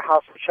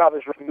house for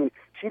Chavez Ravine.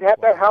 She'd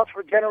had that house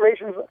for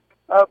generations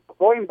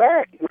going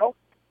back. You know,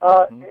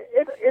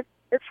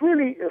 it's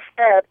really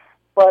sad.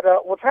 But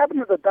what's happened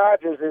to the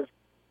Dodgers is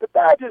the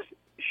Dodgers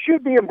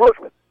should be in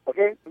Brooklyn.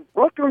 Okay,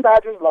 Brooklyn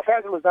Dodgers, Los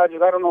Angeles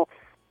Dodgers. I don't know.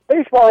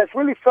 Baseball has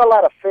really fell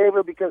out of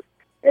favor because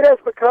it has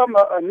become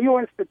a new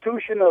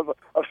institution of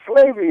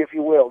slavery, if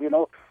you will. You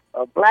know,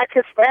 black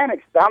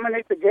Hispanics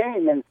dominate the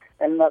game, and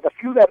the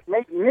few that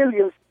make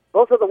millions,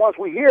 those are the ones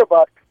we hear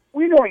about.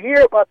 We don't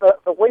hear about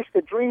the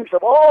wasted dreams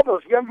of all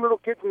those young little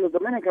kids in the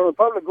Dominican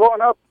Republic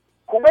growing up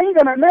who ain't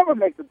gonna never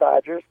make the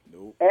Dodgers.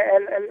 Nope.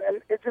 And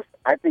it's just,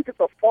 I think it's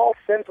a false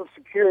sense of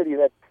security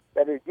that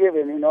is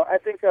given. You know, I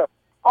think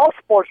all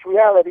sports,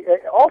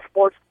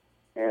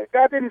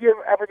 God didn't give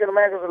African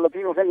Americans and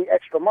Latinos any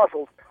extra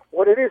muscles.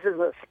 What it is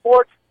that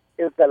sports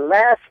is the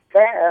last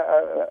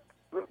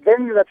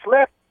venue that's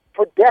left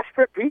for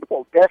desperate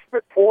people,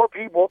 desperate poor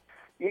people.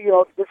 You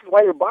know, this is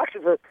why your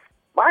boxing is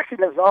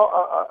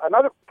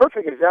another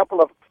perfect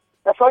example of.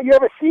 That's all you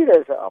ever see.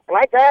 There's a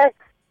black guy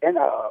and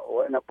a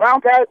brown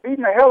guy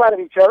beating the hell out of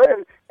each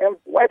other, and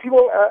white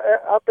people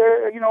out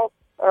there, you know,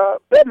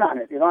 betting on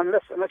it. You know,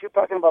 unless you're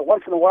talking about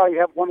once in a while you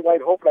have one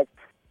white hope,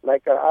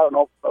 like I don't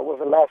know, what was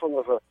the last one?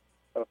 Was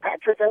a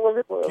Patrick? Was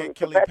it?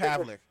 Kelly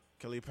Pavlik.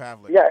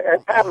 Yeah,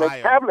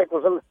 Pavlik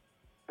was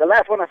the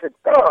last one. I said,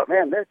 oh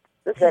man, this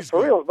guy's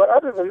for real. But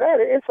other than that,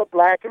 it's a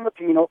black and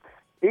Latino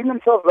beating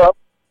themselves up.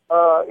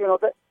 You know,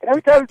 and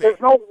every time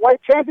there's no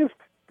white champions,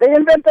 they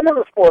invent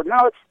another sport.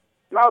 Now it's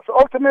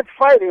ultimate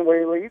fighting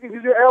where you can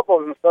use your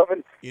elbows and stuff.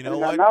 And you know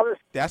what?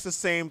 That's the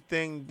same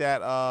thing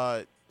that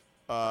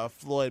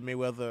Floyd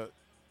Mayweather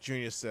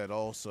Jr. said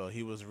also.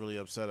 He was really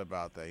upset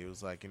about that. He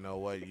was like, you know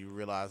what? You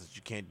realize that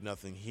you can't do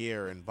nothing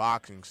here in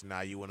boxing, so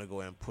now you want to go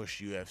and push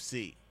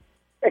UFC.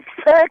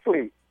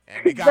 Exactly.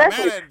 And they got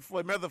mad at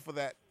Floyd Mayweather for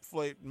that.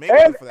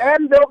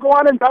 And they'll go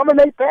on and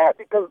dominate that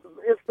because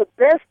it's the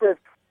desperate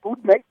who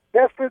make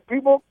desperate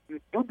people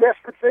do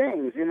desperate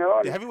things, you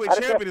know. The heavyweight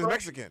champion is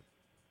Mexican.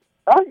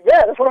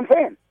 Yeah, that's what I'm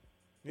saying.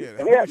 Yeah,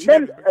 I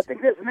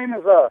think his name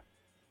is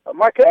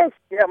Marquez.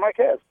 Yeah,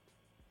 Marquez.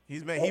 He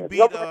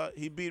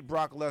beat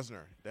Brock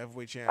Lesnar, the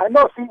heavyweight champion. I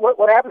know. See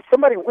what happened?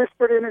 Somebody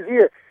whispered in his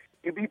ear,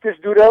 "You beat this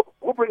dude up,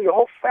 we'll bring your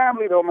whole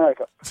family to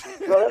America."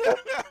 So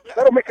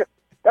that'll make a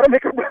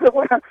brother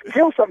want to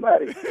kill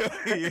somebody.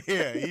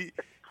 Yeah,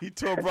 he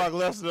tore Brock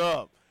Lesnar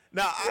up.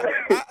 Now,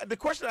 the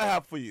question I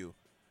have for you,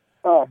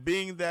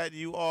 being that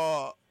you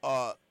are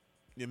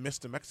you're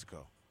Mr.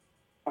 Mexico,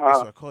 that's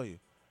what I call you.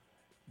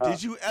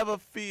 Did you ever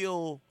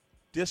feel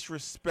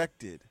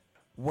disrespected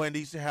when they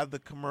used to have the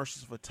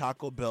commercials for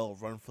Taco Bell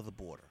run for the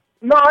border?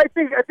 No, I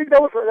think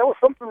that was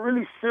something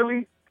really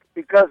silly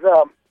because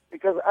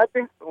I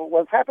think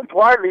what's happened to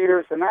our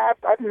leaders, and I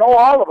know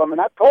all of them,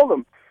 and I told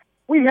them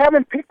we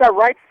haven't picked the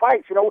right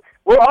fights. You know,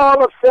 we're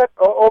all upset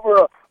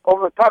over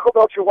the Taco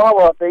Bell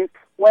Chihuahua thing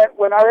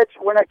when our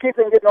kids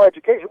didn't get no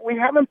education. We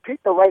haven't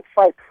picked the right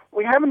fight.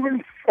 We haven't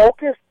really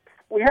focused.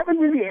 We haven't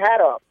really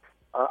had a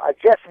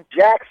Jesse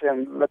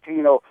Jackson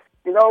Latino.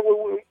 You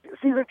know,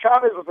 Cesar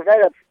Chavez was the guy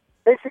that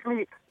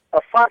basically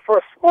fought for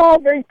a small,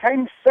 very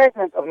tiny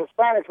segment of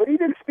Hispanics, but he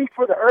didn't speak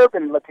for the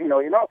urban Latino.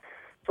 You know,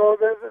 so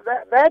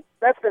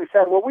that's been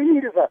said. What we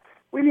need is I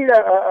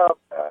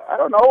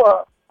don't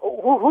know,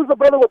 who's the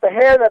brother with the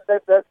hair that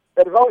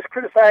is always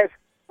criticized?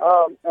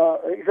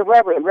 He's a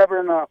Reverend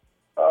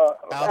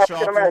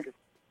African American.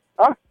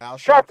 Huh? Al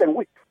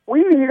Sharpton.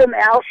 We need an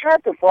Al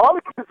Sharpton for all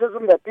the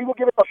criticism that people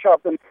give Al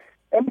Sharpton.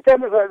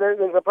 Anytime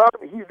there's a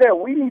problem, he's there.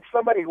 We need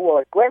somebody who will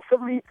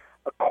aggressively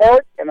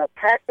court and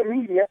attack the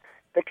media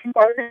to keep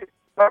our.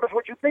 Regardless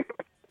what you think of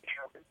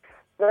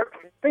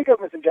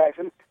Mr.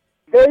 Jackson,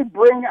 they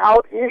bring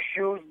out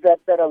issues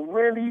that are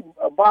really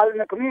bothering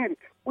the community.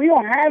 We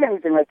don't have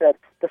anything like that.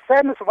 The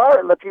sadness of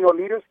our Latino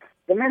leaders,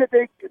 the minute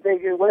they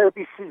whether it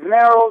be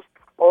Cisneros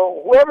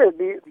or whoever it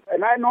be,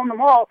 and I've known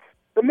them all,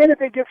 the minute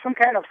they get some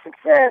kind of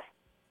success,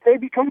 they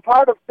become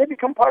part of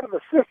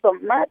the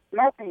system, not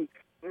the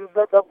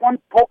one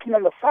poking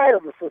on the side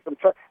of the system,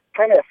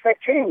 trying to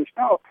affect change.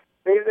 No,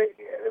 there's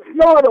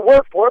no other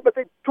word for it, but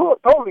they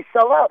totally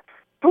sell out.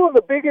 Two of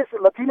the biggest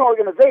Latino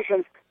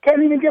organizations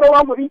can't even get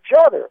along with each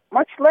other,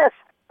 much less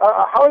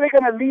how are they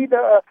going to lead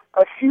a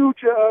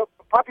huge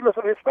populace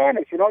of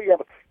Hispanics? You know, you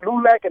have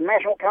LULAC and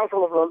National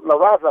Council of La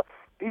Raza.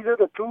 These are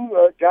the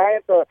two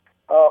giant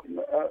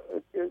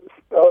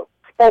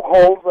spoke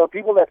holes,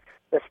 people that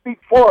speak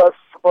for us,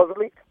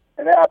 supposedly.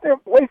 And they're out there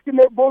wasting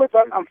their bullets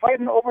on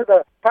fighting over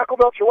the Taco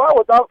Bell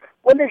Chihuahua dog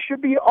when they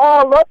should be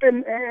all up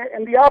in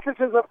the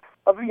offices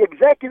of the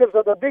executives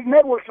of the big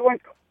networks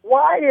going,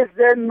 why is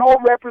there no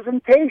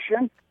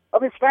representation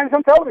of Hispanics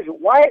on television?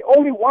 Why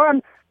only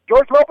one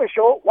George Lopez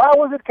show? Why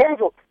was it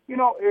canceled? You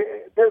know,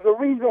 there's a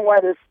reason why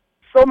there's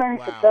so many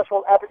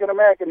successful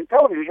African-American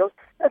television shows.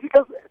 That's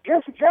because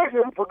Jesse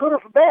Jackson, for good or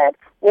for bad,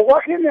 will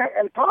walk in there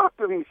and talk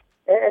to these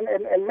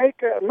and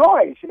make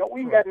noise. You know,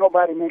 we ain't got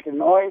nobody making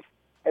noise.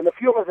 And the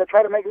few of us that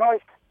try to make noise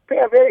pay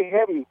a very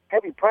heavy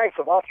price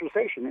of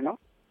ostracization, you know?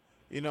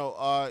 You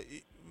know,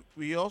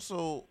 we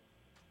also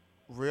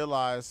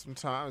realized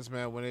sometimes,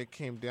 man, when it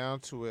came down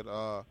to it,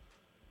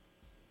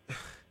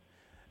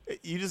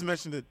 you just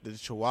mentioned the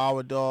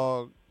Chihuahua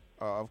dog,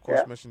 of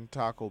course, mentioned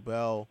Taco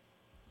Bell.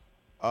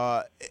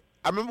 I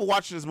remember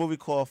watching this movie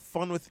called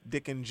Fun with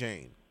Dick and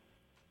Jane.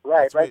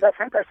 Right. That's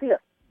Frank Garcia.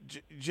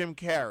 Jim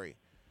Carrey.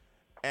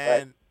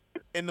 And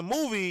in the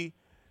movie,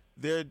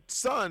 their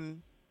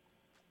son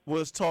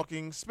was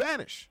talking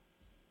Spanish.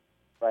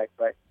 Right.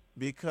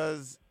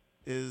 Because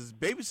his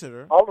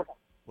babysitter... All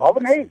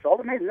the maids.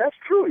 That's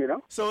true, you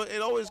know? So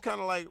it always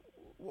kind of like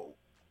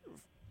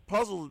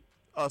puzzled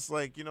us,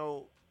 like, you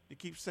know, you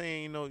keep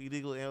saying, you know,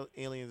 illegal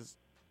aliens,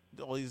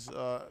 all these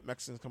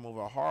Mexicans come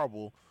over are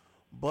horrible,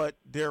 but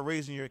they're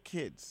raising your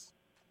kids.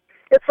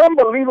 It's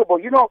unbelievable.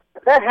 You know,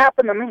 that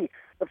happened to me.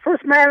 The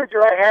first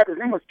manager I had, his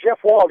name was Jeff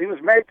Wald. He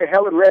was married to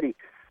Helen Reddy.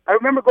 I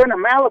remember going to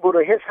Malibu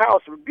to his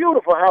house, a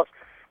beautiful house.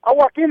 I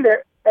walk in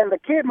there, and the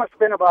kid must have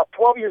been about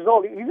 12 years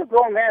old. He's a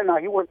grown man now.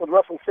 He works with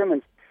Russell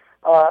Simmons.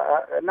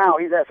 Now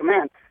he's as a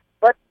man.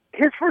 But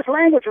his first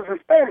language was in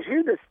Spanish.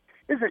 Here's this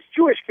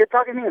Jewish kid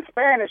talking to me in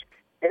Spanish.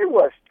 It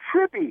was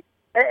trippy.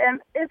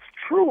 And it's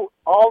true.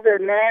 All their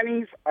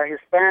nannies are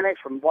Hispanics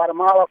from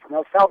Guatemala, from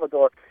El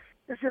Salvador.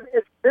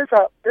 There's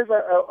a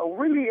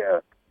really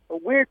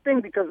weird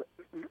thing because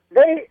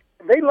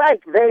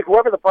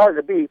whoever the powers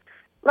that be,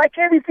 like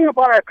everything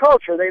about our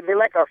culture. They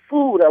like our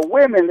food, our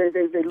women.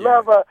 They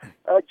love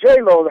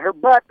J-Lo, her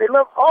butt. They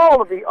love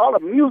all the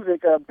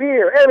music,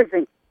 beer,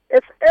 everything.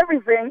 It's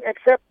everything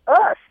except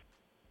us.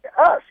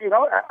 Us, you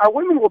know, our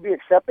women will be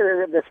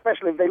accepted,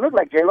 especially if they look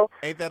like J-Lo.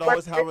 Ain't that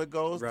always how it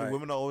goes? Right. The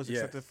women are always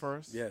accepted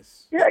first.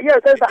 Yes. Yeah.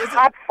 They're the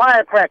hot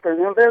firecrackers.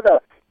 You know, they're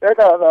the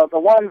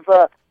ones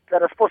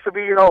that are supposed to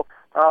be, you know,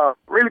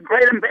 really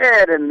great in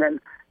bed, and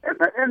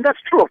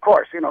that's true, of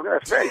course. You know,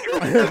 that's very true.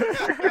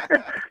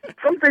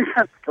 Some things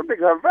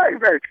are very,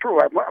 very true.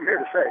 I'm here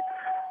to say,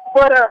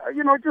 but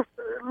you know, just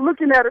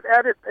looking at it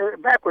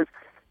backwards.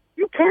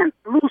 You can't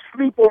lose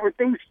sleep over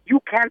things you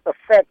can't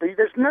affect.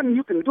 There's nothing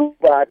you can do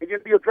about it.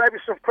 You'll drive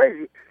yourself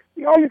crazy.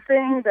 The only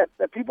thing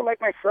that people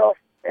like myself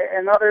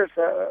and others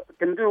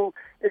can do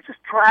is just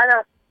try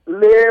to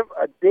live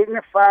a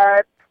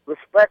dignified,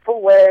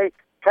 respectful way.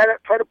 Try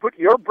to put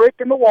your brick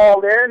in the wall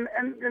there, and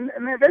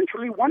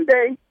eventually one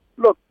day,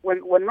 look,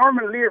 when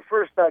Norman Lear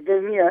first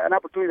gave me an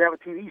opportunity to have a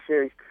TV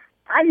series,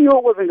 I knew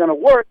it wasn't going to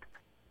work.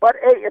 But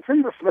hey, it's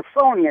in the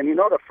Smithsonian, you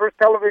know, the first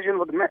television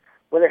with a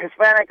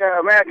Hispanic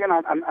American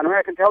on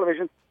American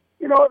television.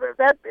 You know,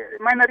 that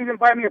it might not even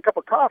buy me a cup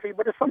of coffee,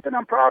 but it's something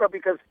I'm proud of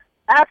because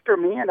after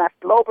me and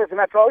after Lopez and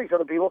after all these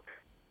other people,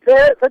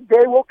 the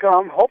day will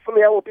come.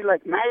 Hopefully, I will be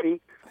like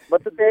 90,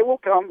 but the day will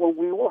come when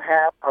we will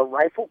have a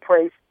rightful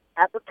place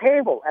at the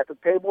table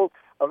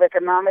of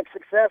economic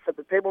success, at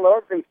the table of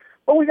other things.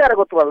 But we got to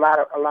go through a lot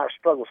of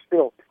struggle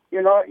still.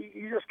 You know,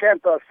 you just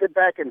can't sit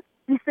back and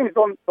these things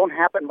don't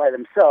happen by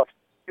themselves.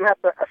 You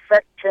have to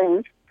affect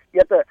change. You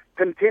have to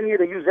continue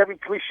to use every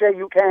cliche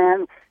you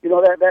can. You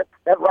know,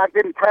 that rock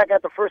didn't crack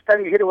out the first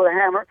time you hit it with a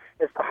hammer.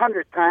 It's the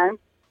 100th time.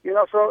 You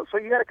know, so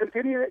you got to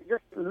continue to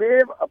just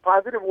live a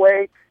positive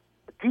way,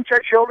 teach our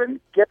children,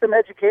 get them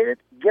educated,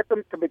 get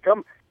them to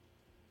become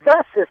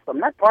the system,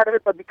 not part of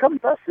it, but become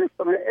the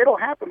system. And it'll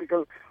happen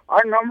because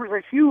our numbers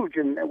are huge,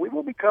 and we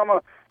will become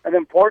an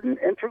important,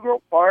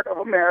 integral part of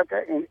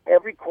America in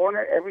every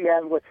corner, every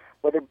aspect,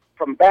 whether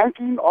from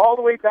banking all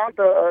the way down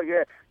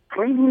to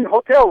cleaning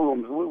hotel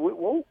rooms.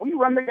 We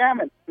run the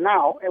gamut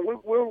now, and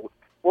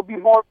we'll be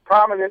more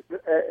prominent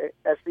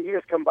as the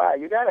years come by.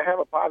 You got to have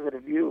a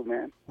positive view,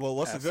 man. Well,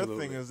 what's Absolutely.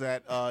 the good thing is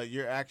that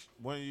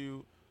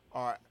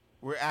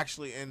we're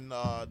actually in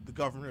the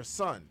governor's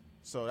son,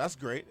 so that's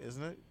great,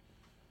 isn't it?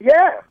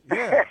 Yeah.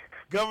 Yeah,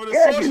 Governor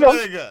Yeah, you know-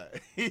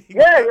 Schwarzenegger.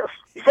 Yeah,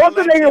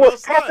 Schwarzenegger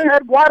was passing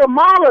that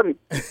Guatemalan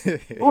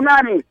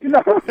Unani, you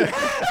know.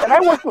 And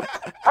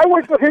I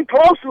worked with him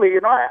closely,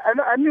 you know.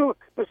 I knew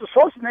Mr.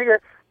 Schwarzenegger,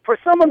 for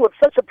someone with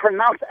such a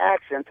pronounced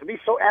accent, to be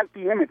so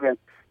anti-immigrant,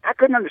 I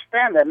couldn't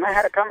understand that. And I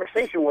had a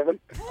conversation with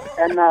him,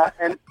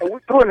 and we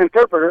threw an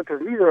interpreter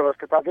because neither of us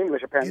could talk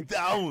English apparently.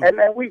 And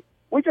then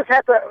we just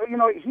had to, you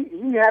know,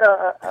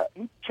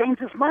 he changed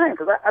his mind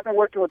because I've been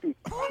working with the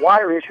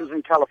water issues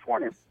in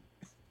California.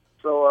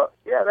 So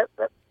yeah,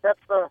 that's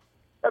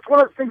one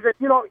of the things that,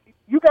 you know,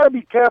 you got to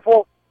be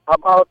careful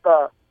about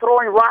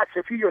throwing rocks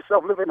if you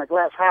yourself live in a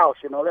glass house.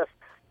 You know,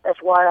 that's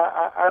why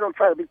I don't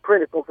try to be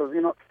critical because,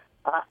 you know,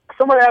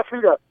 somebody asked me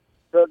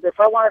if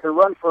I wanted to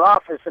run for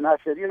office, and I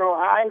said, you know,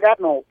 I ain't got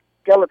no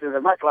skeletons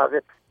in my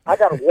closet. I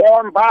got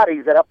warm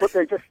bodies that I put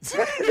there just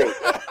yesterday.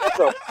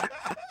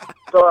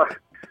 So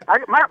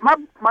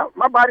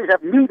my bodies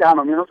have meat on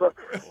them, you know. So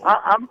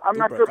I'm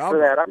not good for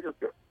that.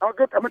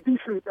 I'm a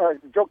decent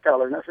joke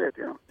teller, and that's it,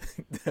 you know.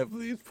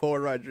 Definitely. It's Paul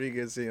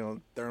Rodriguez here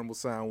on Thermal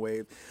Sound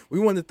Wave. We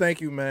want to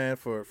thank you, man,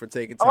 for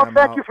taking Oh, time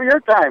thank out you for your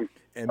time.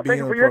 and Thank being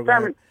you on for the your time.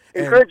 program.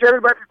 And encourage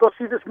everybody to go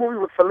see this movie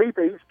with Felipe.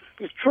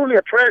 He's truly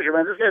a treasure,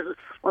 man. This guy's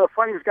one of the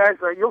funniest guys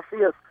you'll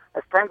see as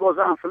time goes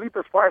on. Felipe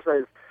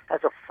Esparza has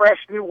a fresh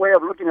new way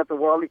of looking at the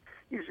world.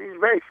 He's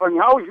very funny.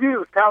 I always knew he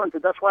was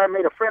talented. That's why I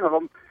made a friend of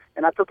him,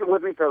 and I took him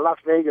with me to Las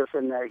Vegas.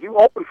 And he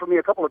opened for me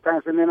a couple of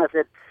times, and then I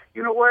said,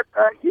 you know what?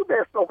 You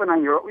best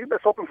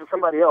open for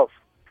somebody else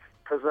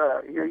because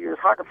it's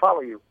hard to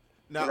follow you.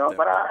 Now, You know,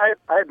 but I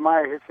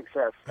admire his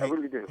success. I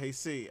really do. Hey,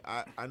 C,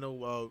 I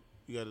know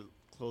you got to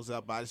close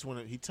out, but I just want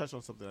to. He touched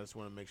on something. I just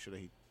want to make sure that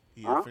he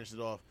finished it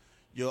off.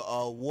 Your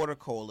water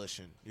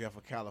coalition you have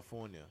for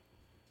California.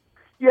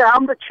 Yeah,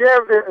 I'm the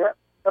chair of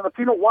the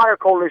Latino Water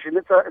Coalition.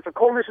 It's a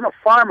coalition of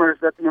farmers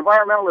that the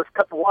environmentalists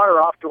cut the water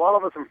off to all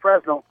of us in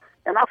Fresno.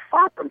 And I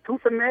fought them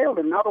tooth and nail,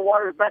 and now the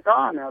water is back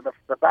on. Now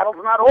the battle's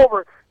not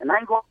over, and I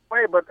ain't going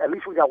away. But at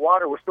least we got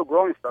water. We're still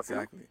growing stuff.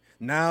 Exactly.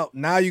 Now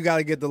you got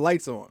to get the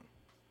lights on.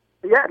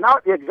 Yeah,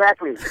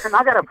 exactly. And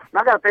I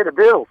gotta pay the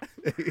bills.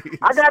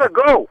 I gotta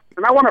go,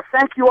 and I want to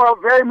thank you all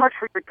very much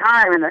for your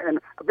time and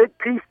a big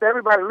piece to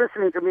everybody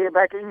listening to me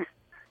back east.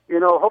 You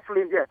know,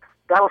 hopefully,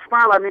 God will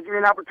smile on me, give you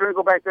an opportunity to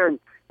go back there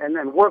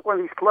and work one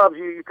of these clubs.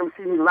 You come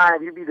see me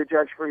live. You be the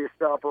judge for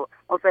yourself. I want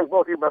to thank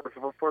both of you brothers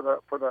for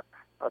the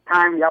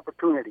time, the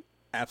opportunity.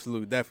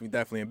 Absolutely,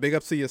 definitely. And big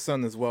ups to your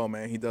son as well,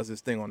 man. He does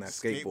his thing on that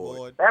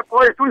skateboard. That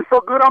boy is doing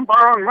so good. I'm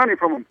borrowing money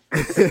from him.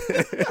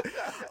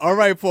 All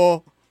right,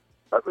 Paul.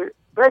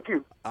 Thank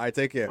you. All right,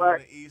 take care.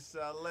 Bye. East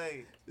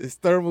LA. It's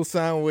Thermal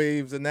Sound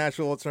Waves, a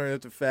natural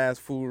alternative to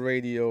fast food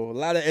radio. A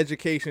lot of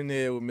education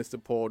there with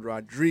Mr. Paul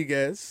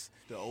Rodriguez.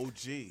 The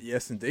OG.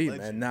 Yes, indeed,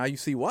 Legend. man. Now you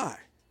see why.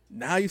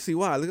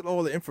 Look at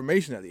all the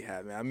information that he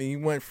had, man. I mean,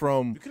 he went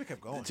from You could have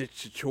kept going.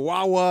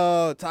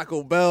 Chihuahua,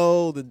 Taco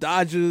Bell, the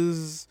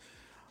Dodgers,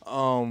 That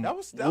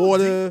was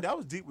water. deep. That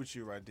was deep with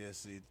you right there,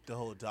 see, the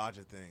whole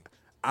Dodger thing.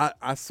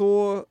 I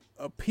saw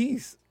a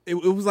piece. It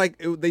was like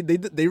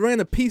they ran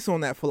a piece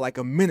on that for like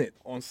a minute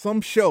on some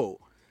show.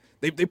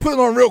 They put it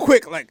on real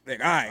quick, like all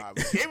right.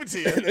 We gave it to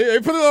you. They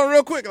put it on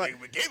real quick, like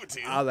We gave it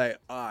to you. I was like,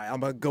 all right,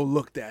 I'm gonna go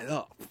look that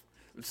up,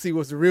 see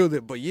what's the real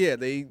deal. But yeah,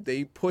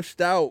 they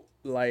pushed out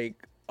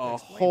like a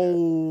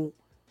whole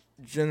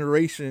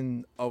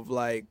generation of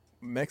like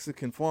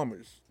Mexican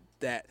farmers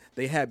that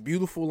they had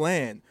beautiful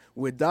land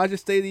where Dodger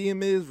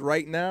Stadium is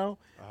right now.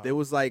 There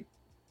was like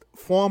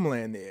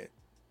farmland there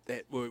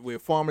that where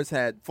farmers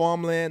had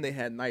farmland. They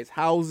had nice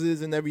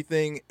houses and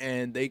everything,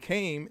 and they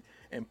came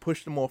and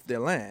pushed them off their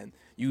land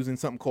using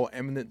something called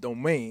eminent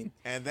domain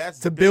And that's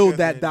to bigger build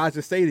that than-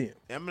 Dodger Stadium.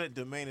 Eminent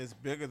domain is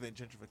bigger than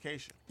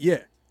gentrification.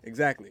 Yeah,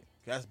 exactly.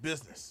 That's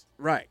business.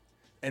 Right.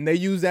 And they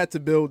use that to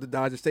build the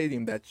Dodger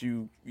Stadium that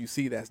you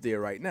see that's there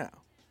right now.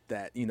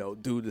 That,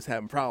 dude is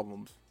having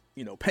problems,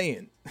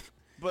 paying.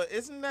 But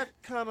isn't that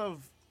kind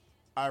of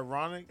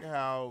ironic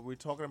how we're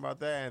talking about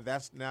that and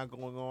that's now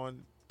going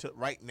on to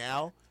right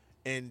now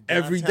in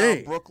every downtown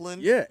day. Brooklyn.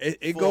 Yeah,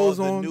 it for goes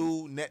the on.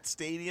 new Net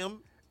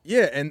Stadium.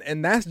 Yeah,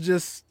 and that's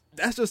just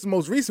the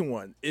most recent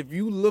one. If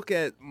you look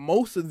at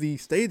most of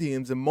these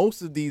stadiums and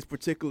most of these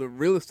particular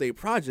real estate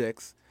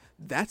projects,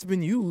 that's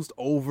been used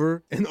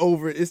over and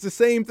over. It's the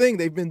same thing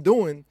they've been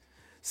doing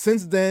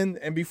since then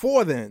and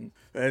before then.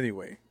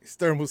 Anyway, it's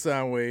Thermal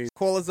Sound Waves.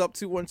 Call us up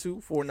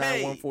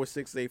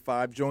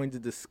 212-491-4685. Join the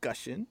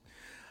discussion.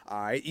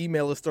 All right,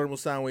 email us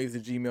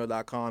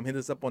thermalsoundwaves@gmail.com. Hit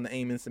us up on the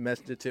AIM Instant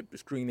Messenger tip. The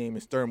screen name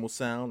is Thermal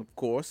Sound, of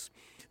course.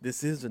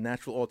 This is the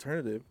natural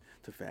alternative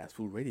to fast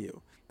food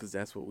radio, because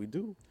that's what we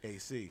do. Hey,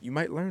 see, You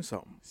might learn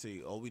something.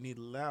 all we need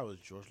to allow is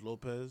George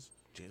Lopez,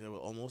 James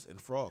Edward Olmos,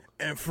 and Frog.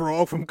 And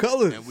Frog from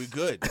Colors. And we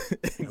good.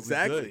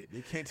 Exactly. And we good.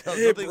 They can't tell us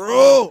Hey, nothing.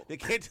 bro. They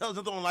can't tell us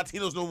nothing on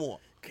Latinos no more.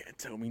 Can't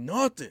tell me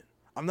nothing.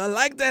 I'm not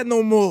like that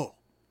no more.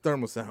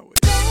 Thermal Sound Waves.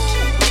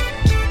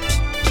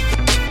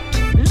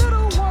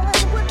 Little one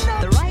would know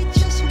the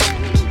righteous way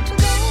to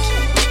go.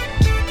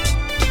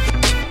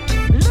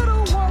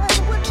 Little one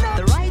would know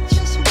the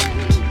righteous way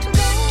to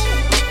go.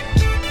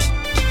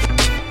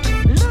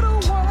 Little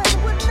one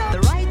would know the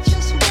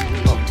righteous way to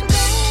go.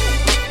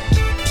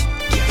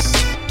 Yes.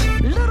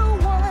 Little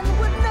one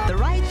would know the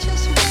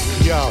righteous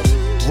way. Yo,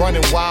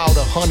 running wild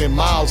 100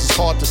 miles, it's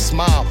hard to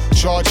smile.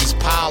 Charges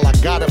pile, I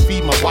gotta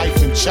feed my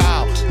wife and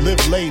child.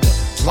 Live later,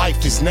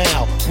 life is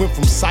now. Went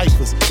from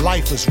ciphers,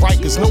 lifers,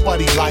 Rikers,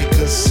 nobody like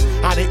us.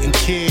 I didn't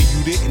care,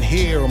 you didn't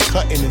hear. I'm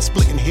cutting and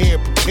splitting hair,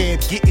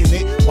 prepared, getting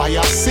it while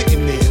y'all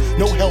sitting there.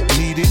 No help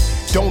needed,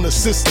 don't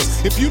assist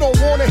us. If you don't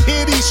wanna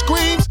hear these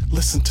screams,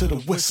 listen to the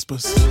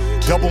whispers.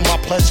 Double my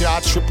pleasure, I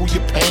triple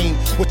your pain.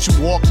 What you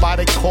walk by,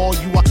 they call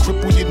you, I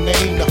cripple your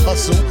name. The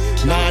hustle,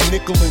 9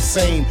 nickel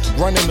insane.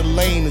 Running the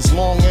lane, as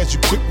long as you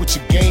quick with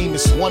your game,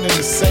 it's one and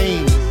the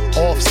same.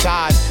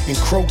 Offsides,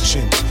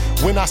 encroaching.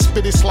 When I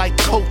spit, it's like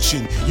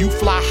coaching. You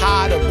fly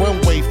high, the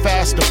runway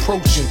fast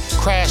approaching.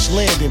 Crash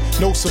landing,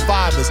 no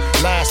survivors.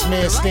 Last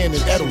man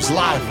standing, Edel's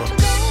liver.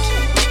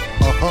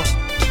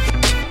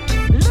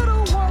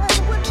 Little one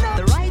would know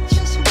the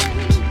righteous way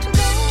to go.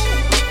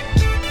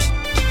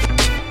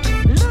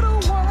 Little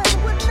one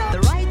would know the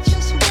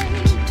righteous way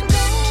to go.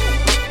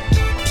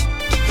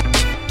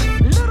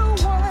 Little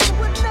one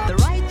would know the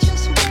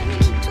righteous way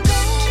to go.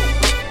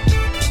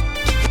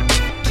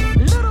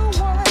 Little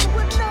one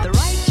would know the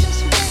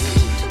righteous way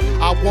to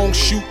go. I won't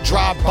shoot,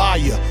 drive by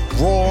ya.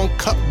 Raw and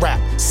cut rap,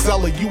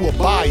 seller, you a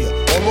buyer.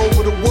 All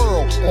over the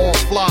world, on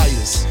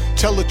flyers.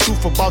 Tell the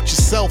truth about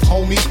yourself,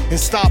 homie, and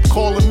stop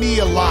calling me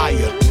a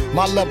liar.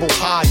 My level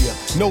higher,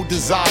 no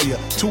desire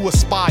to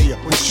aspire.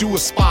 What you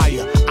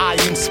aspire, I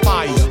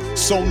inspire.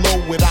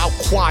 Solo without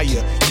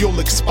choir, you'll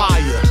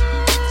expire.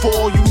 For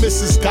all you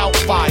Mrs.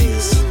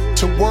 Doubtfires.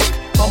 To work,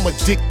 I'm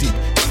addicted.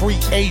 Free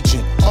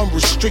agent,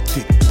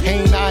 unrestricted.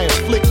 Pain I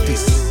inflicted.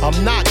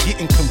 I'm not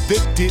getting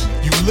convicted,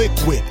 you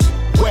liquid.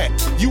 Wet,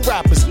 you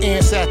rappers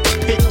ants at the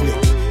picnic.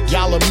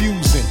 Y'all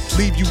amusing,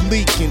 leave you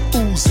leaking,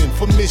 oozing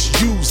for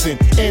misusing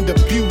and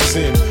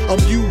abusing. I'm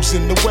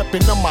using the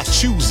weapon of my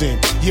choosing.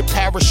 Your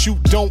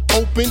parachute don't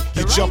open,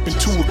 you jump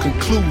into a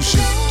conclusion.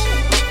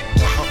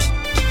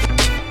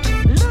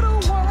 Little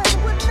one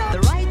would know the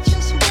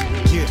righteous way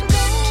Yeah, to go.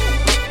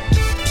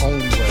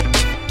 only way.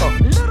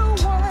 Little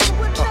one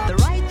would know the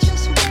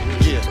righteous way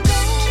Yeah. to go.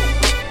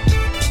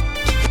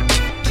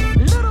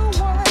 Little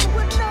one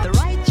would know the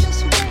righteous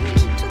way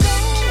to go.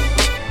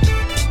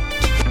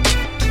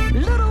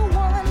 Little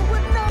one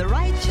would know the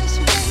righteous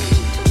way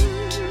to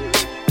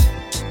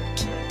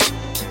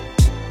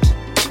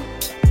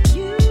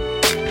you.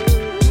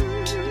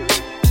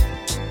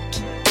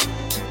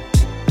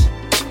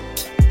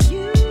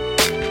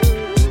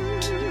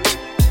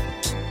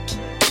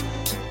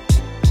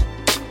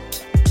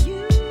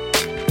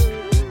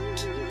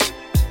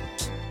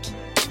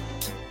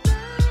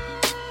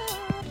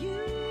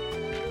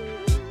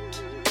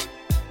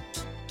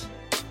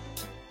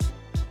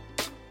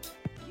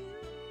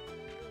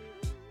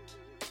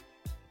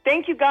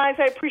 Thank you, guys.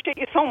 I appreciate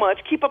you so much.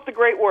 Keep up the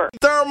great work.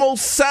 Thermal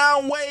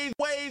Sound Wave.